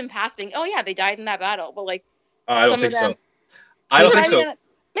tell us in passing. Oh yeah, they died in that battle, but like. I don't think so. I don't think so.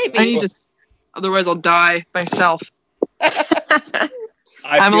 Maybe. I need to. Otherwise, I'll die myself.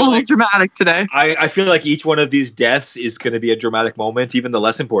 I'm a feel little dramatic today. I feel like each one of these deaths is going to be a dramatic moment, even the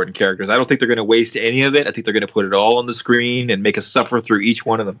less important characters. I don't think they're going to waste any of it. I think they're going to put it all on the screen and make us suffer through each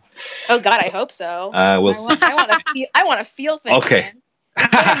one of them. Oh, God, I hope so. We'll see. I want to feel things. Okay.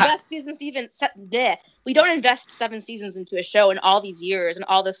 We don't invest 7 seasons into a show and all these years and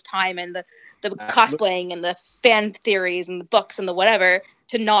all this time and the cosplaying and the fan theories and the books and the whatever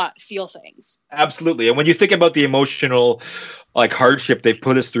to not feel things. Absolutely. And when you think about the emotional like hardship they've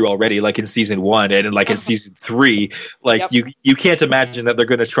put us through already, like in season 1 and like in season 3, like you can't imagine that they're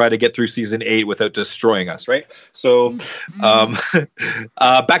going to try to get through season 8 without destroying us, right? So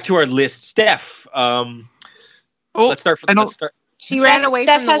back to our list. Steph, let's start. She ran away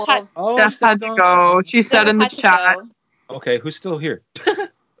from the wolf. Steph had to go. She said in the chat. Okay, who's still here?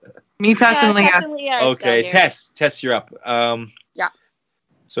 Me, Tess, and Leah. Okay, Tess, you're up. Yeah.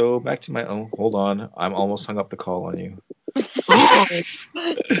 So back to my hold on. I'm almost hung up the call on you.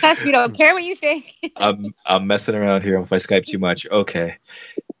 Tess, we don't care what you think. I'm messing around here with my Skype too much. Okay.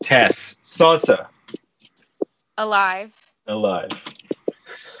 Tess, Sansa. Alive.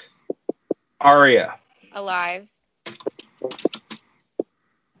 Arya. Alive.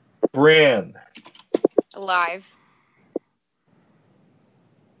 Bran. Alive.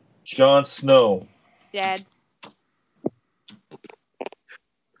 Jon Snow. Dead.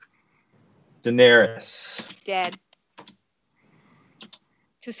 Daenerys. Dead.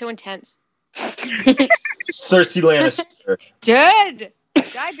 This is so intense. Cersei Lannister. Dead.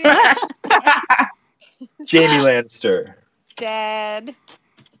 Die, bitch. Jaime Lannister. Dead.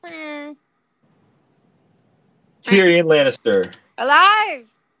 Tyrion Lannister. Alive.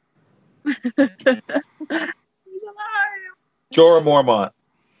 He's alive. Jorah Mormont.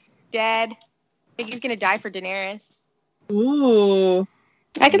 Dead. I think he's gonna die for Daenerys. Ooh.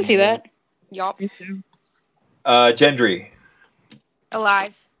 I can see that. Yup. Gendry.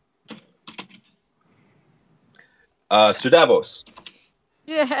 Alive. Sir Davos.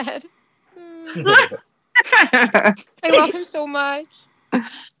 Dead. I love him so much.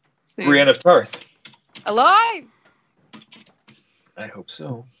 Brienne of Tarth. Alive. I hope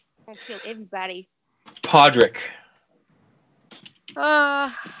so. I'll kill everybody. Podrick.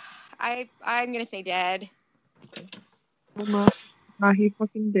 I'm gonna say dead. He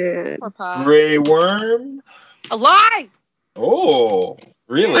fucking dead. Poor Pod. Grey Worm. Alive. Oh,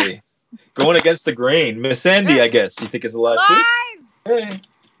 really? Going against the grain. Miss Sandy, I guess you think is alive too? Hey.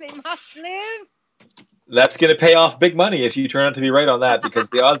 They must live. That's going to pay off big money if you turn out to be right on that because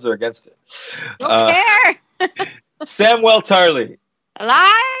the odds are against it. Don't care. Samwell Tarly.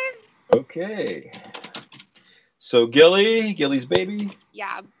 Alive. Okay. So Gilly's baby.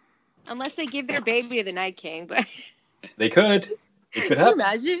 Yeah. Unless they give their baby to the Night King, but they could. It could Can you happen.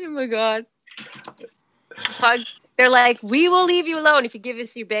 imagine? Oh my god. They're like, we will leave you alone if you give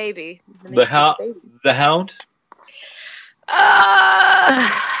us your baby. The Hound.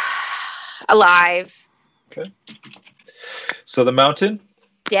 Alive. Okay. So the Mountain.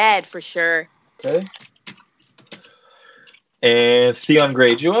 Dead for sure. Okay. And Theon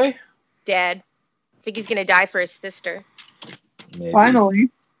Greyjoy. Dead. I think he's gonna die for his sister. Maybe. Finally.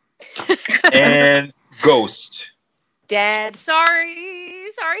 And Ghost. Dead. Sorry,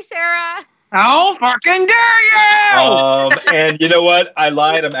 Sarah. How fucking dare you! And you know what? I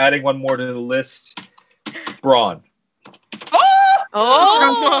lied. I'm adding one more to the list. Bronn.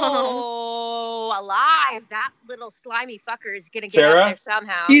 Oh, alive. That little slimy fucker is going to get up there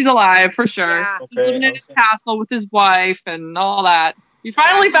somehow. He's alive, for sure. Yeah. He's living in his castle with his wife and all that. He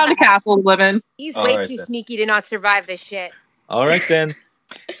finally found a castle to live in. He's way too sneaky to not survive this shit. All right, then.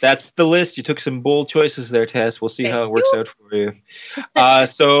 That's the list. You took some bold choices there, Tess. We'll see how it works out for you.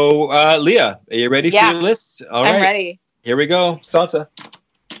 So, Leah, are you ready for your lists? All right. I'm ready. Here we go. Sansa.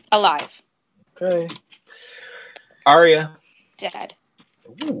 Alive. Okay. Arya. Dead.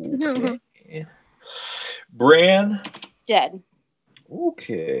 Ooh, okay. Bran. Dead.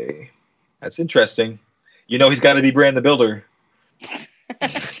 Okay. That's interesting. You know he's got to be Bran the Builder.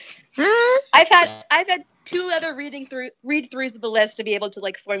 I've had 2 other read-throughs of the list to be able to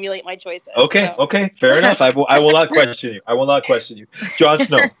like formulate my choices. Okay, okay, fair enough. I will not question you. I will not question you. Jon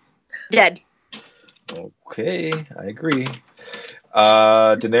Snow. Dead. Okay, I agree.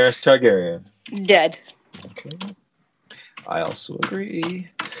 Daenerys Targaryen. Dead. Okay. I also agree.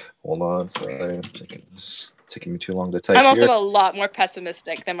 Hold on, sorry, it's taking me too long to type. I'm also here. a lot more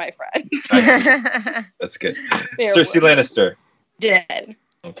pessimistic than my friends. That's good. Cersei Lannister. Dead.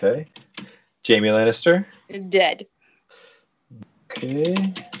 Okay. Jaime Lannister. Dead. Okay.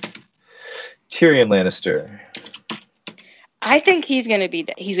 Tyrion Lannister. I think he's gonna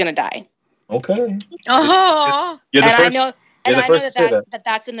die. Okay. Oh, You're the And first. I know You're the first to say that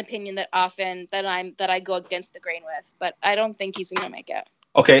that's an opinion that I go against the grain with, but I don't think he's gonna make it.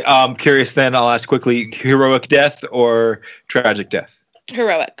 Okay, curious then, I'll ask quickly, heroic death or tragic death?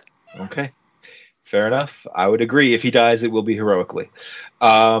 Heroic. Okay, fair enough. I would agree. If he dies, it will be heroically.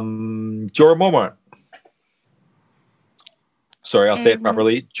 Jorah Mormont. Sorry, I'll say it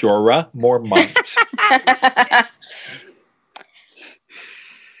properly. Jorah Mormont.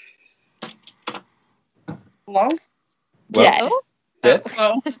 Hello? Dead. Dead?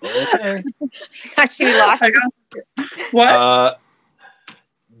 Oh. Okay. Actually, we lost. What?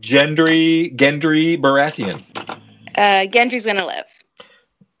 Gendry Baratheon. Gendry's gonna live.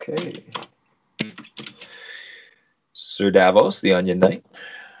 Okay. Sir Davos, the Onion Knight.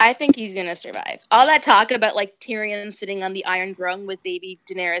 I think he's gonna survive. All that talk about like Tyrion sitting on the Iron Throne with baby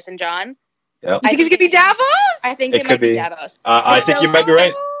Daenerys and Jon. Yep. you think it's gonna be Davos? I think It it could might be be. Davos. I think you might be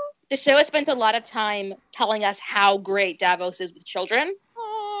right. The show has spent a lot of time telling us how great Davos is with children.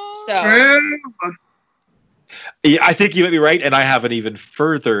 So Yeah, I think you might be right, and I have an even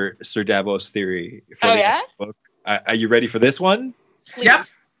further Sir Davos theory. For Oh, the yeah? book. Are you ready for this one? please. Yep.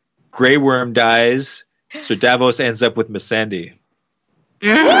 Grey Worm dies. Sir Davos ends up with Missandei.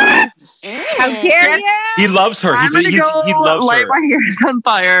 How dare you? He loves her. I'm gonna He loves light her. my ears on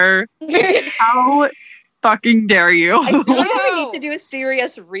fire. How fucking dare you? I feel like we need to do a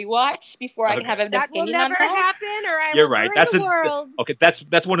serious rewatch before I can have an That will opinion on never that. happen, or I You're will right. burn That's the world. okay.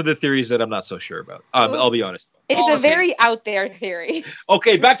 That's one of the theories that I'm not so sure about. I'll be honest. It's a very out there theory.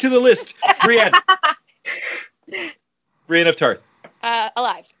 Okay, back to the list. Brienne. Brienne of Tarth.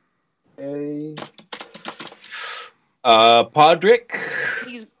 Alive. Okay. Podrick.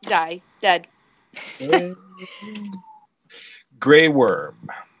 He's dead. Grey Worm.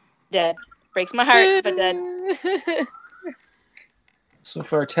 Dead. Breaks my heart, but dead. So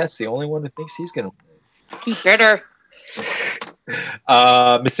far, Tess, the only one who thinks he's gonna He better.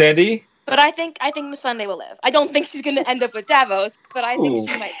 Missandei. But I think Missandei will live. I don't think she's gonna end up with Davos, but I think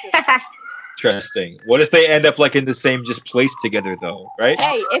she might too. Interesting. What if they end up like in the same just place together, though? Right?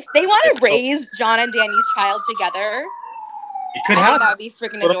 Hey, if they want to raise Jon and Dany's child together, It could I think happen. that would be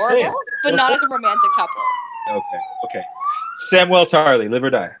freaking What I'm saying. adorable. But What not I'm as a romantic couple. Okay. Samwell Tarly, live or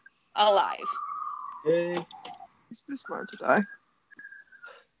die. Alive. Okay. He's too smart to die.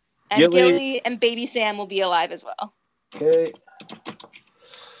 And Gilly. Gilly and baby Sam will be alive as well. Okay.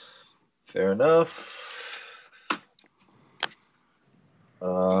 Fair enough.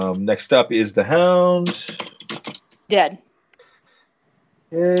 Next up is the Hound. Dead.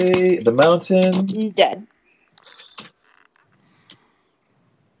 Okay. The Mountain. Dead.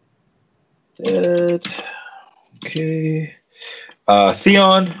 Dead. Okay.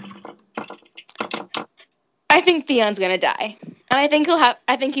 Theon. I think Theon's gonna die, and I think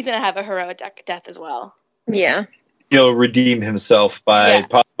he's gonna have a heroic death as well. Yeah. He'll redeem himself by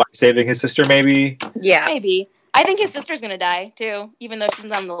saving his sister, maybe. Yeah. Maybe. I think his sister's gonna die too, even though she's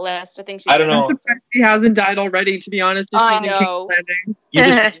not on the list. I think she's. I don't I'm know. surprised he hasn't died already, to be honest. This I season know. King's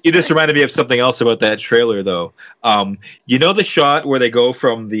Landing. You just reminded me of something else about that trailer, though. You know the shot where they go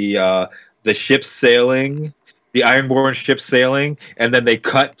from the ship sailing, the Ironborn ship sailing, and then they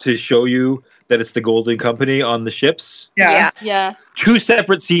cut to show you that it's the Golden Company on the ships. Yeah. Yeah. Two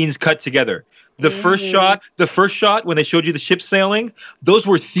separate scenes cut together. The first shot when they showed you the ship sailing, those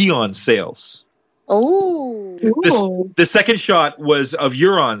were Theon's sails. Oh. Ooh. The second shot was of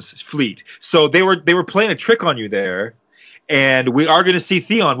Euron's fleet. So they were playing a trick on you there, and we are going to see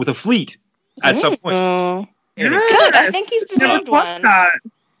Theon with a fleet at some point. Mm. Anyway, Good. I think he's Never deserved thought one. that.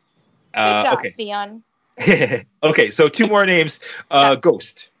 Good job, okay. Theon. Okay, so 2 more names.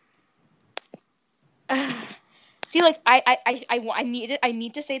 Ghost. See, like I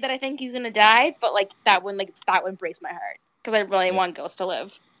need to say that I think he's gonna die, but that one breaks my heart because I really want Ghost to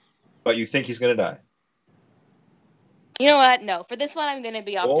live. But you think he's gonna die? You know what? No, for this one, I'm gonna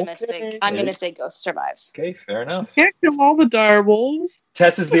be optimistic. Okay. I'm gonna say Ghost survives. Okay, fair enough. Can't kill all the direwolves.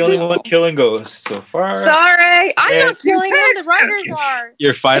 Tess is the only one killing Ghost so far. Sorry, I'm not killing him. The writers are.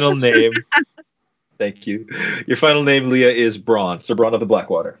 Your final name. Thank you. Your final name, Leah, is Braun. Sir Braun of the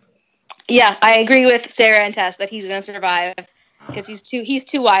Blackwater. Yeah, I agree with Sarah and Tess that he's gonna survive because he's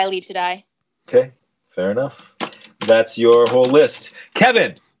too wily to die. Okay, fair enough. That's your whole list,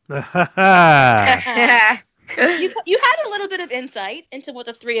 Kevin. You had a little bit of insight into what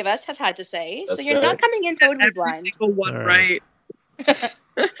the 3 of us have had to say, so you're not coming in totally blind. Every single one right.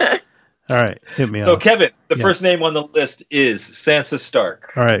 All right, hit me So, up. Kevin, the first name on the list is Sansa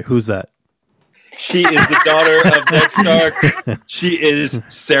Stark. All right, who's that? She is the daughter of Ned Stark. She is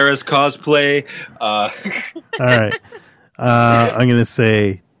Sarah's cosplay. All right, I'm gonna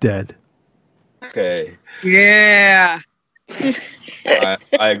say dead. Okay. Yeah. I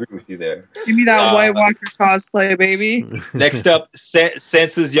agree with you there. Give me that White Walker cosplay, baby. Next up,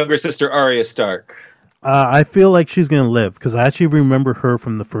 Sansa's younger sister, Arya Stark. I feel like she's going to live because I actually remember her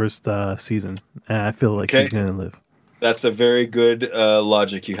from the first season. And I feel like she's going to live. That's a very good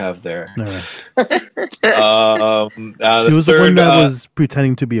logic you have there. All right. She was the one that was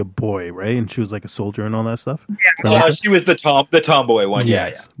pretending to be a boy, right? And she was like a soldier and all that stuff. Yeah. She was the tomboy one.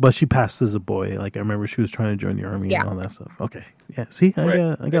 Yes. Yeah. But she passed as a boy. Like I remember she was trying to join the army and all that stuff. Okay. Yeah. See,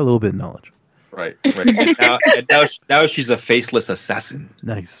 I got a little bit of knowledge. Right. Now she's a faceless assassin.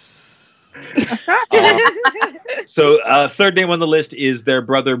 Nice. So third name on the list is their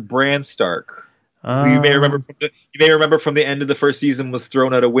brother Bran Stark. Who you may remember from the end of the first season was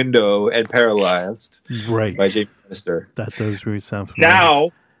thrown out a window and paralyzed. Right. By Jaime Lannister. That does really sound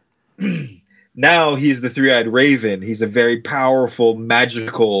familiar. Now he's the three-eyed raven. He's a very powerful,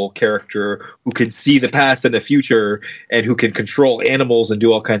 magical character who can see the past and the future and who can control animals and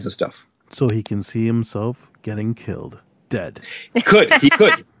do all kinds of stuff. So he can see himself getting killed. Dead. He could.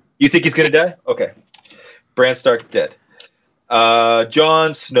 You think he's going to die? Okay. Bran Stark dead.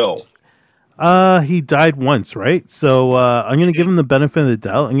 Jon Snow. He died once, right? So I'm going to give him the benefit of the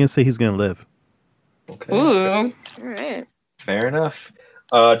doubt. I'm going to say he's going to live. Okay. Ooh. All right. Fair enough.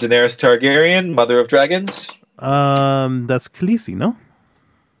 Daenerys Targaryen, Mother of Dragons. That's Khaleesi, no?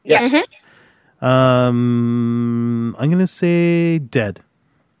 Yes. Mm-hmm. I'm going to say dead.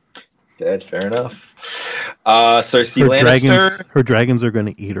 Dead, fair enough. Cersei Lannister. Her dragons are going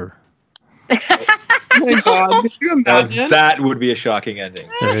to eat her. Oh my God, could you imagine? Now, that would be a shocking ending.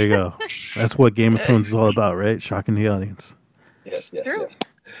 There you go. That's what Game of Thrones is all about, right? Shocking the audience. Yes. It's true.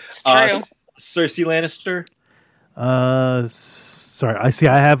 Cersei Lannister. Sorry. I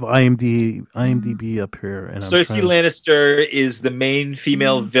have IMDb up here. And Cersei Lannister is the main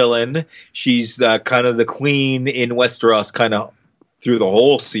female villain. She's kind of the queen in Westeros, kind of through the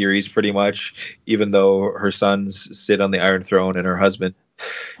whole series, pretty much. Even though her sons sit on the Iron Throne and her husband.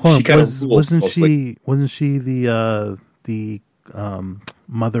 Wasn't she the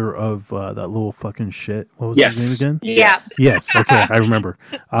mother of that little fucking shit? What was his name again? Yeah. Yes. Okay, I remember.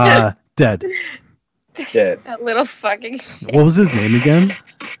 Dead. That little fucking shit. What was his name again?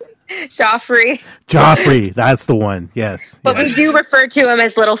 Joffrey. That's the one. Yes. But we do refer to him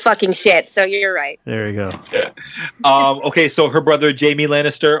as little fucking shit, so you're right. There you go. Okay, so her brother Jaime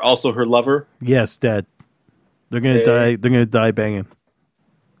Lannister, also her lover. Yes, dead. They're gonna die. They're gonna die banging.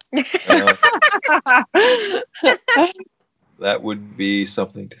 That would be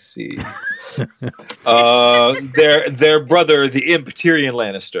something to see. Their brother, the imp Tyrion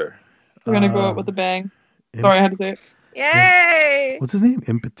Lannister. We're gonna go out with a bang. Sorry, I had to say it. Yay! What's his name?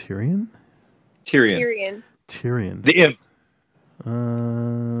 Imp Tyrion? Tyrion. The imp.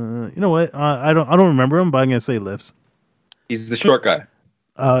 You know what? I don't remember him, but I'm gonna say lives. He's the short guy.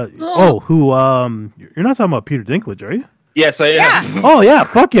 Who? You're not talking about Peter Dinklage, are you? Yes, I am. Yeah. Oh yeah,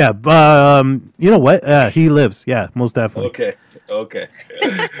 fuck yeah. You know what? He lives. Yeah, most definitely. Okay.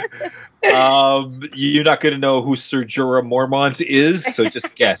 You're not going to know who Ser Jorah Mormont is, so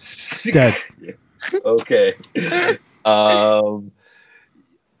just guess. Dead. Okay. Hold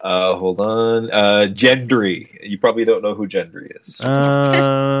on. Gendry. You probably don't know who Gendry is.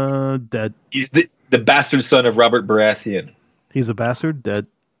 Dead. He's the bastard son of Robert Baratheon. He's a bastard. Dead.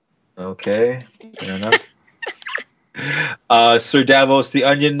 Okay. Fair enough. Sir Davos the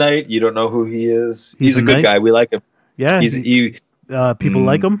Onion Knight. You don't know who he is. He's a good guy. We like him. Yeah. People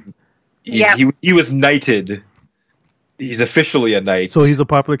like him. Yeah. He was knighted. He's officially a knight. So he's a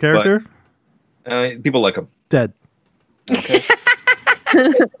popular character. People like him. Dead. Okay.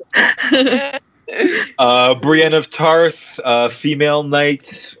 Brienne of Tarth, female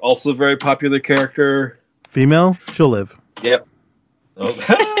knight, also very popular character. Female, she'll live. Yep.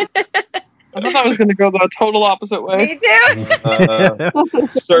 Okay. I thought that was going to go the total opposite way. Me too.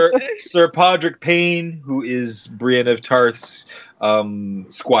 Sir Podrick Payne, who is Brienne of Tarth's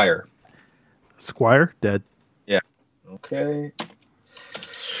squire. Squire, dead. Yeah. Okay.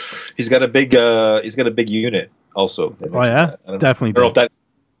 He's got a big unit also. Oh yeah, definitely. I don't know if that.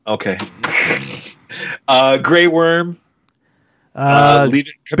 Okay. Grey Worm,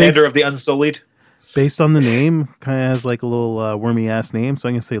 leader, commander of the Unsullied. Based on the name, kind of has like a little wormy ass name, so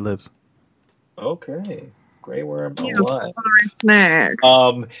I'm gonna say lives. Okay, Grey Worm Sorry, alive. snack.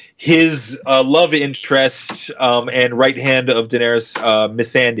 His love interest and right hand of Daenerys,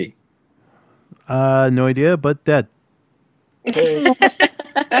 Missandei. No idea, but dead. Okay.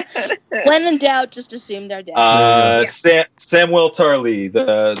 When in doubt, just assume they're dead. Samwell Tarly,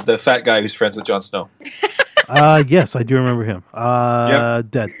 the fat guy who's friends with Jon Snow. Yes, I do remember him.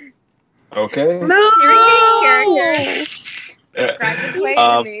 Dead. Okay. Character. Practice way is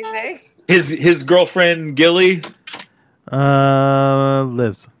amazing. His girlfriend Gilly.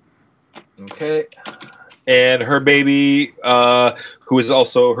 Lives. Okay. And her baby, who is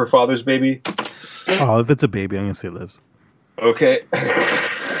also her father's baby. Oh, if it's a baby, I'm gonna say lives. Okay.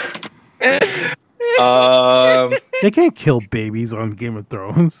 They can't kill babies on Game of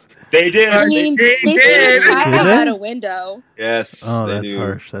Thrones. They did. I mean, they threw a child out a window. Yes. Oh, they that's do.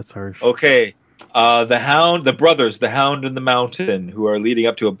 harsh. That's harsh. Okay. The Hound, the brothers, the Hound and the Mountain, who are leading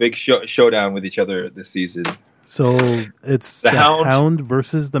up to a big showdown with each other this season. So it's the Hound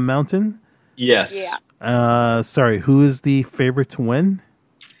versus the Mountain? Yes. Yeah. Sorry, who is the favorite to win?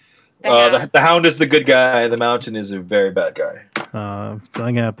 The Hound is the good guy. The Mountain is a very bad guy. So I'm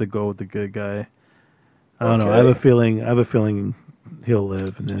gonna have to go with the good guy. I don't know. I have a feeling he'll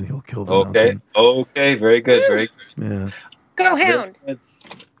live and then he'll kill the Mountain. Okay. Very good. Very good. Yeah. Go Hound.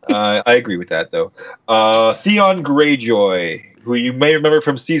 I agree with that, though. Theon Greyjoy, who you may remember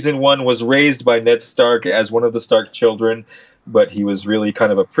from season 1, was raised by Ned Stark as one of the Stark children, but he was really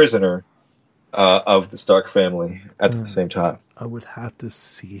kind of a prisoner of the Stark family at the same time. I would have to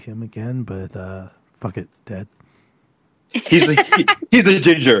see him again, but fuck it, dead. He's a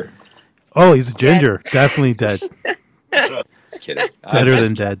ginger. Oh, he's a ginger. Dead. Definitely dead. Just kidding. Deader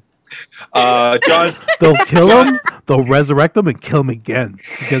than dead. They'll kill him, they'll resurrect him, and kill him again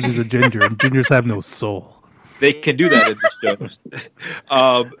because he's a ginger, and gingers have no soul. They can do that in the show.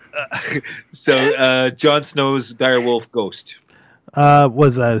 So Jon Snow's direwolf ghost.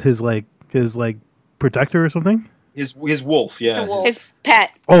 Was that his protector or something? His wolf, yeah. Wolf. His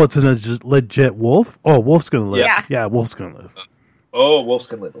pet. Oh, it's a legit wolf? Oh, wolf's gonna live. Yeah, wolf's gonna live. Oh, wolf's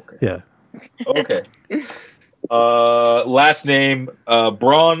gonna live, okay. Yeah. Okay. Last name,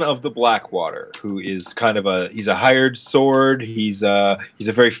 Bronn of the Blackwater, who is he's a hired sword. He's a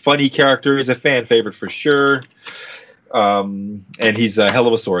very funny character. He's a fan favorite for sure. And he's a hell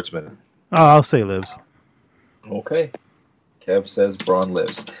of a swordsman. Oh, I'll say lives. Okay. Kev says Bronn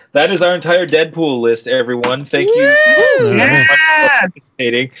lives. That is our entire Deadpool list, everyone. Thank you very much for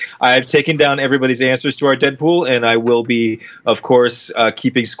participating. I've taken down everybody's answers to our Deadpool, and I will be, of course,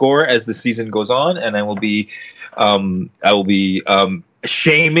 keeping score as the season goes on, and I will be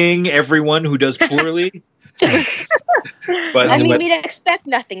shaming everyone who does poorly. But I mean, we'd expect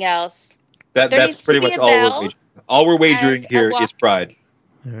nothing else. That's pretty much all we're wagering here is pride.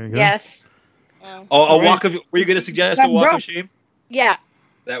 There you go. Yes. A walk of. Were you going to suggest a walk of shame? Yeah.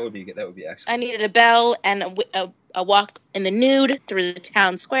 That would be good. That would be excellent. I needed a bell and a walk in the nude through the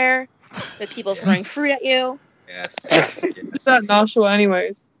town square with people throwing fruit at you. Yes. It's not Nashua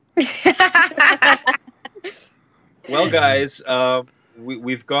anyways. Well, guys,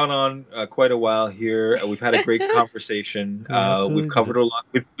 we've gone on quite a while here. We've had a great conversation. We've covered a lot.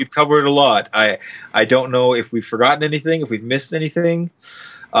 We've covered a lot. I don't know if we've forgotten anything, if we've missed anything.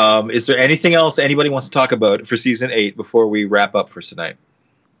 Is there anything else anybody wants to talk about for season 8 before we wrap up for tonight?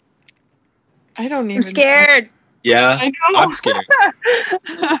 I don't even. I'm scared. Yeah, I know. I'm scared.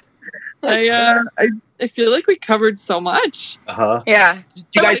 I feel like we covered so much. Yeah.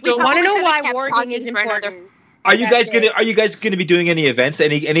 You guys don't want to know why kept warging talking is for another- important. Are you guys gonna be doing any events?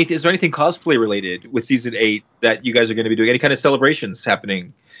 Is there anything cosplay related with season 8 that you guys are gonna be doing? Any kind of celebrations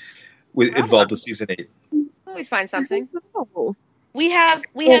happening involved with season 8? Always find something. We have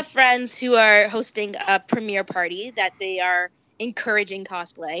friends who are hosting a premiere party that they are encouraging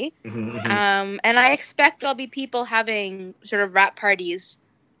cosplay. Mm-hmm. And I expect there'll be people having sort of wrap parties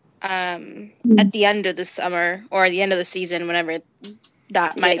at the end of the summer or the end of the season, whenever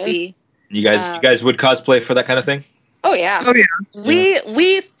that might be. You guys would cosplay for that kind of thing? Oh yeah. Oh yeah.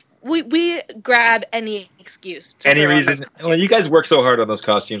 We grab any excuse. Any reason? Well, you guys work so hard on those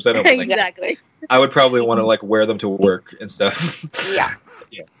costumes. I don't think exactly. I would probably want to like wear them to work and stuff. Yeah.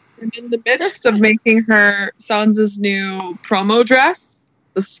 I'm in the midst of making her Sansa's new promo dress,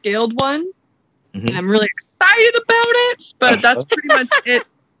 the scaled one. Mm-hmm. And I'm really excited about it, but that's pretty much it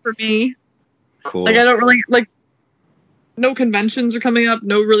for me. Cool. Like I don't really like. No conventions are coming up.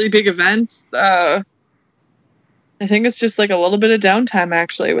 No really big events. I think it's just like a little bit of downtime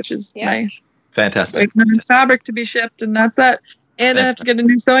actually, which is nice. Fantastic. Waiting for fabric to be shipped, and that's it. And I have to get a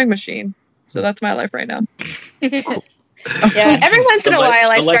new sewing machine. So that's my life right now. Yeah. Every once in a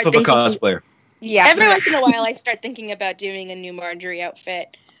while, I start thinking. The life of a cosplayer. Yeah. Every once in a while, I start thinking about doing a new Marjorie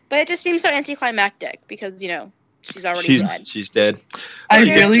outfit, but it just seems so anticlimactic because she's already dead. She's dead. You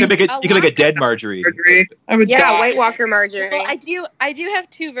can make a dead Marjorie. I would die. White Walker Marjorie. Well, I do have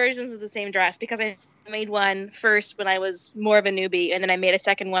two versions of the same dress because I made one first when I was more of a newbie, and then I made a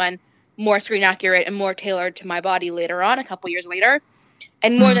second one more screen accurate and more tailored to my body later on, a couple years later.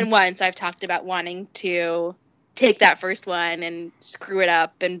 And more than once, I've talked about wanting to take that first one and screw it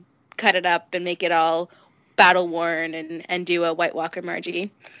up and cut it up and make it all battle worn and do a White Walker Margie.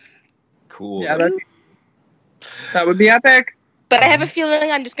 Cool. Yeah, that would be epic. But I have a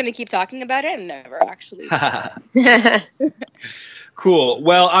feeling I'm just going to keep talking about it and never actually. Cool.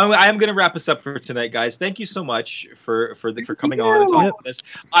 Well, I'm going to wrap us up for tonight, guys. Thank you so much for coming on and talking about this.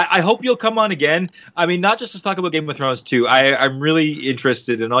 I hope you'll come on again. I mean, not just to talk about Game of Thrones too. I'm really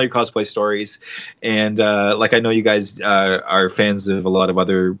interested in all your cosplay stories, and like I know you guys are fans of a lot of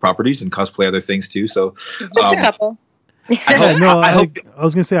other properties and cosplay other things too. So just a couple. I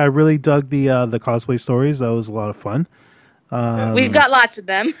was gonna say I really dug the cosplay stories. That was a lot of fun. We've got lots of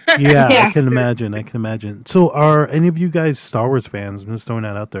them. Yeah, I can imagine. So, are any of you guys Star Wars fans? I'm just throwing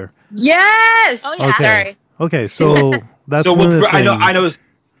that out there. Yes. Oh yeah. Okay. Sorry. Okay, so that's so. One of the things. I know.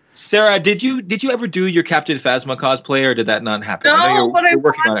 Sarah, did you ever do your Captain Phasma cosplay, or did that not happen? No, but you're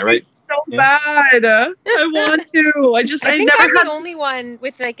working on it, right? So bad. I want to. I think never I'm had the only one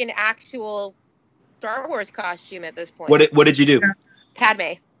with like an actual Star Wars costume at this point. What did you do?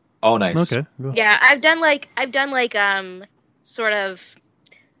 Padme. Oh, nice. Okay. Cool. Yeah, I've done like sort of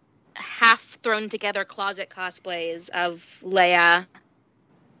half thrown together closet cosplays of Leia.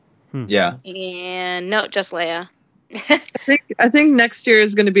 Yeah. And no, just Leia. I think next year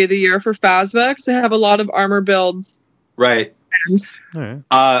is going to be the year for Phasma because I have a lot of armor builds. Right. All right.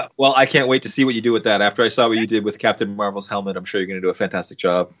 Well, I can't wait to see what you do with that. After I saw what you did with Captain Marvel's helmet, I'm sure you're going to do a fantastic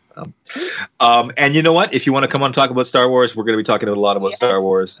job. And you know what? If you want to come on and talk about Star Wars, we're going to be talking a lot about Star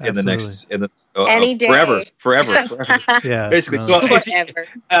Wars any day, forever. Yeah, basically. No. So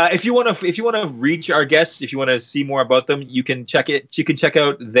if you want to reach our guests, if you want to see more about them, you can check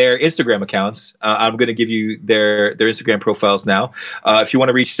out their Instagram accounts. I'm going to give you their Instagram profiles now. If you want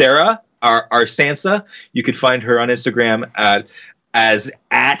to reach Sarah, our Sansa, you can find her on Instagram as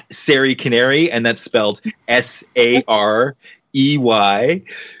 @Sari Canary, and that's spelled SAREY CANARY.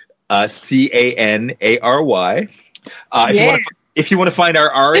 If you want to find our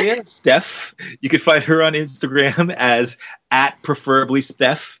Arya, Steph, you can find her on Instagram as @preferably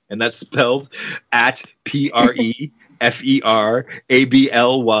Steph, and that's spelled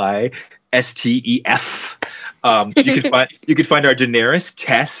PREFERABLYSTEF. You can find our Daenerys,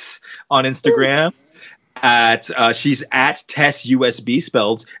 Tess, on Instagram she's @Tess USB,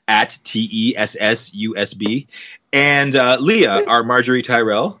 spelled @TESSUSB. And Leah, our Marjorie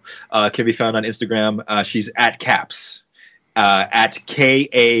Tyrell, can be found on Instagram. She's @Caps,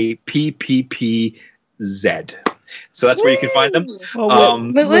 @KAPPPZ. So that's where you can find them. Well,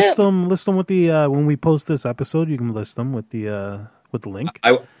 list them with the when we post this episode. You can list them with the link.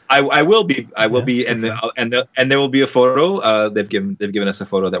 I will be, and there will be a photo. They've given us a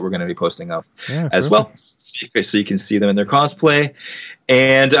photo that we're going to be posting of as well, so you can see them in their cosplay.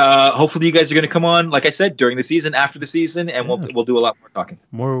 And hopefully, you guys are going to come on, like I said, during the season, after the season, and we'll do a lot more talking.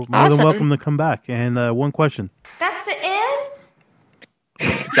 More than welcome to come back. And one question. That's the end?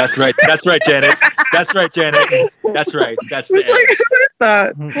 That's right, Janet. That's right. That's the end.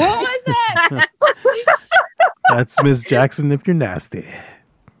 What was that? That's Ms. Jackson if you're nasty.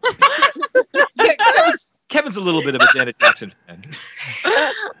 Kevin's a little bit of a Janet Jackson fan.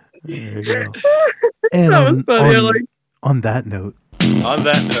 There you go. And that was funny. On that note,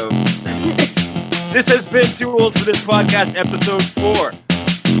 this has been Too Old for This Podcast, episode 4.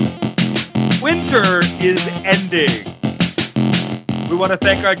 Winter is ending. We want to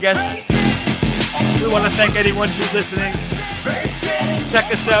thank our guests. We want to thank anyone who's listening.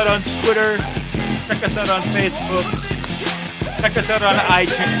 Check us out on Twitter. Check us out on Facebook. Check us out on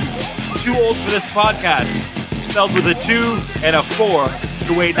iTunes. Too Old for This Podcast, spelled with a 2 and a 4,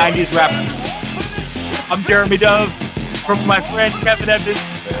 the way 90s rappers. I'm Jeremy Dove, from my friend Kevin Evans.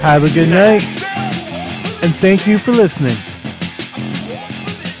 Have a good night, and thank you for listening.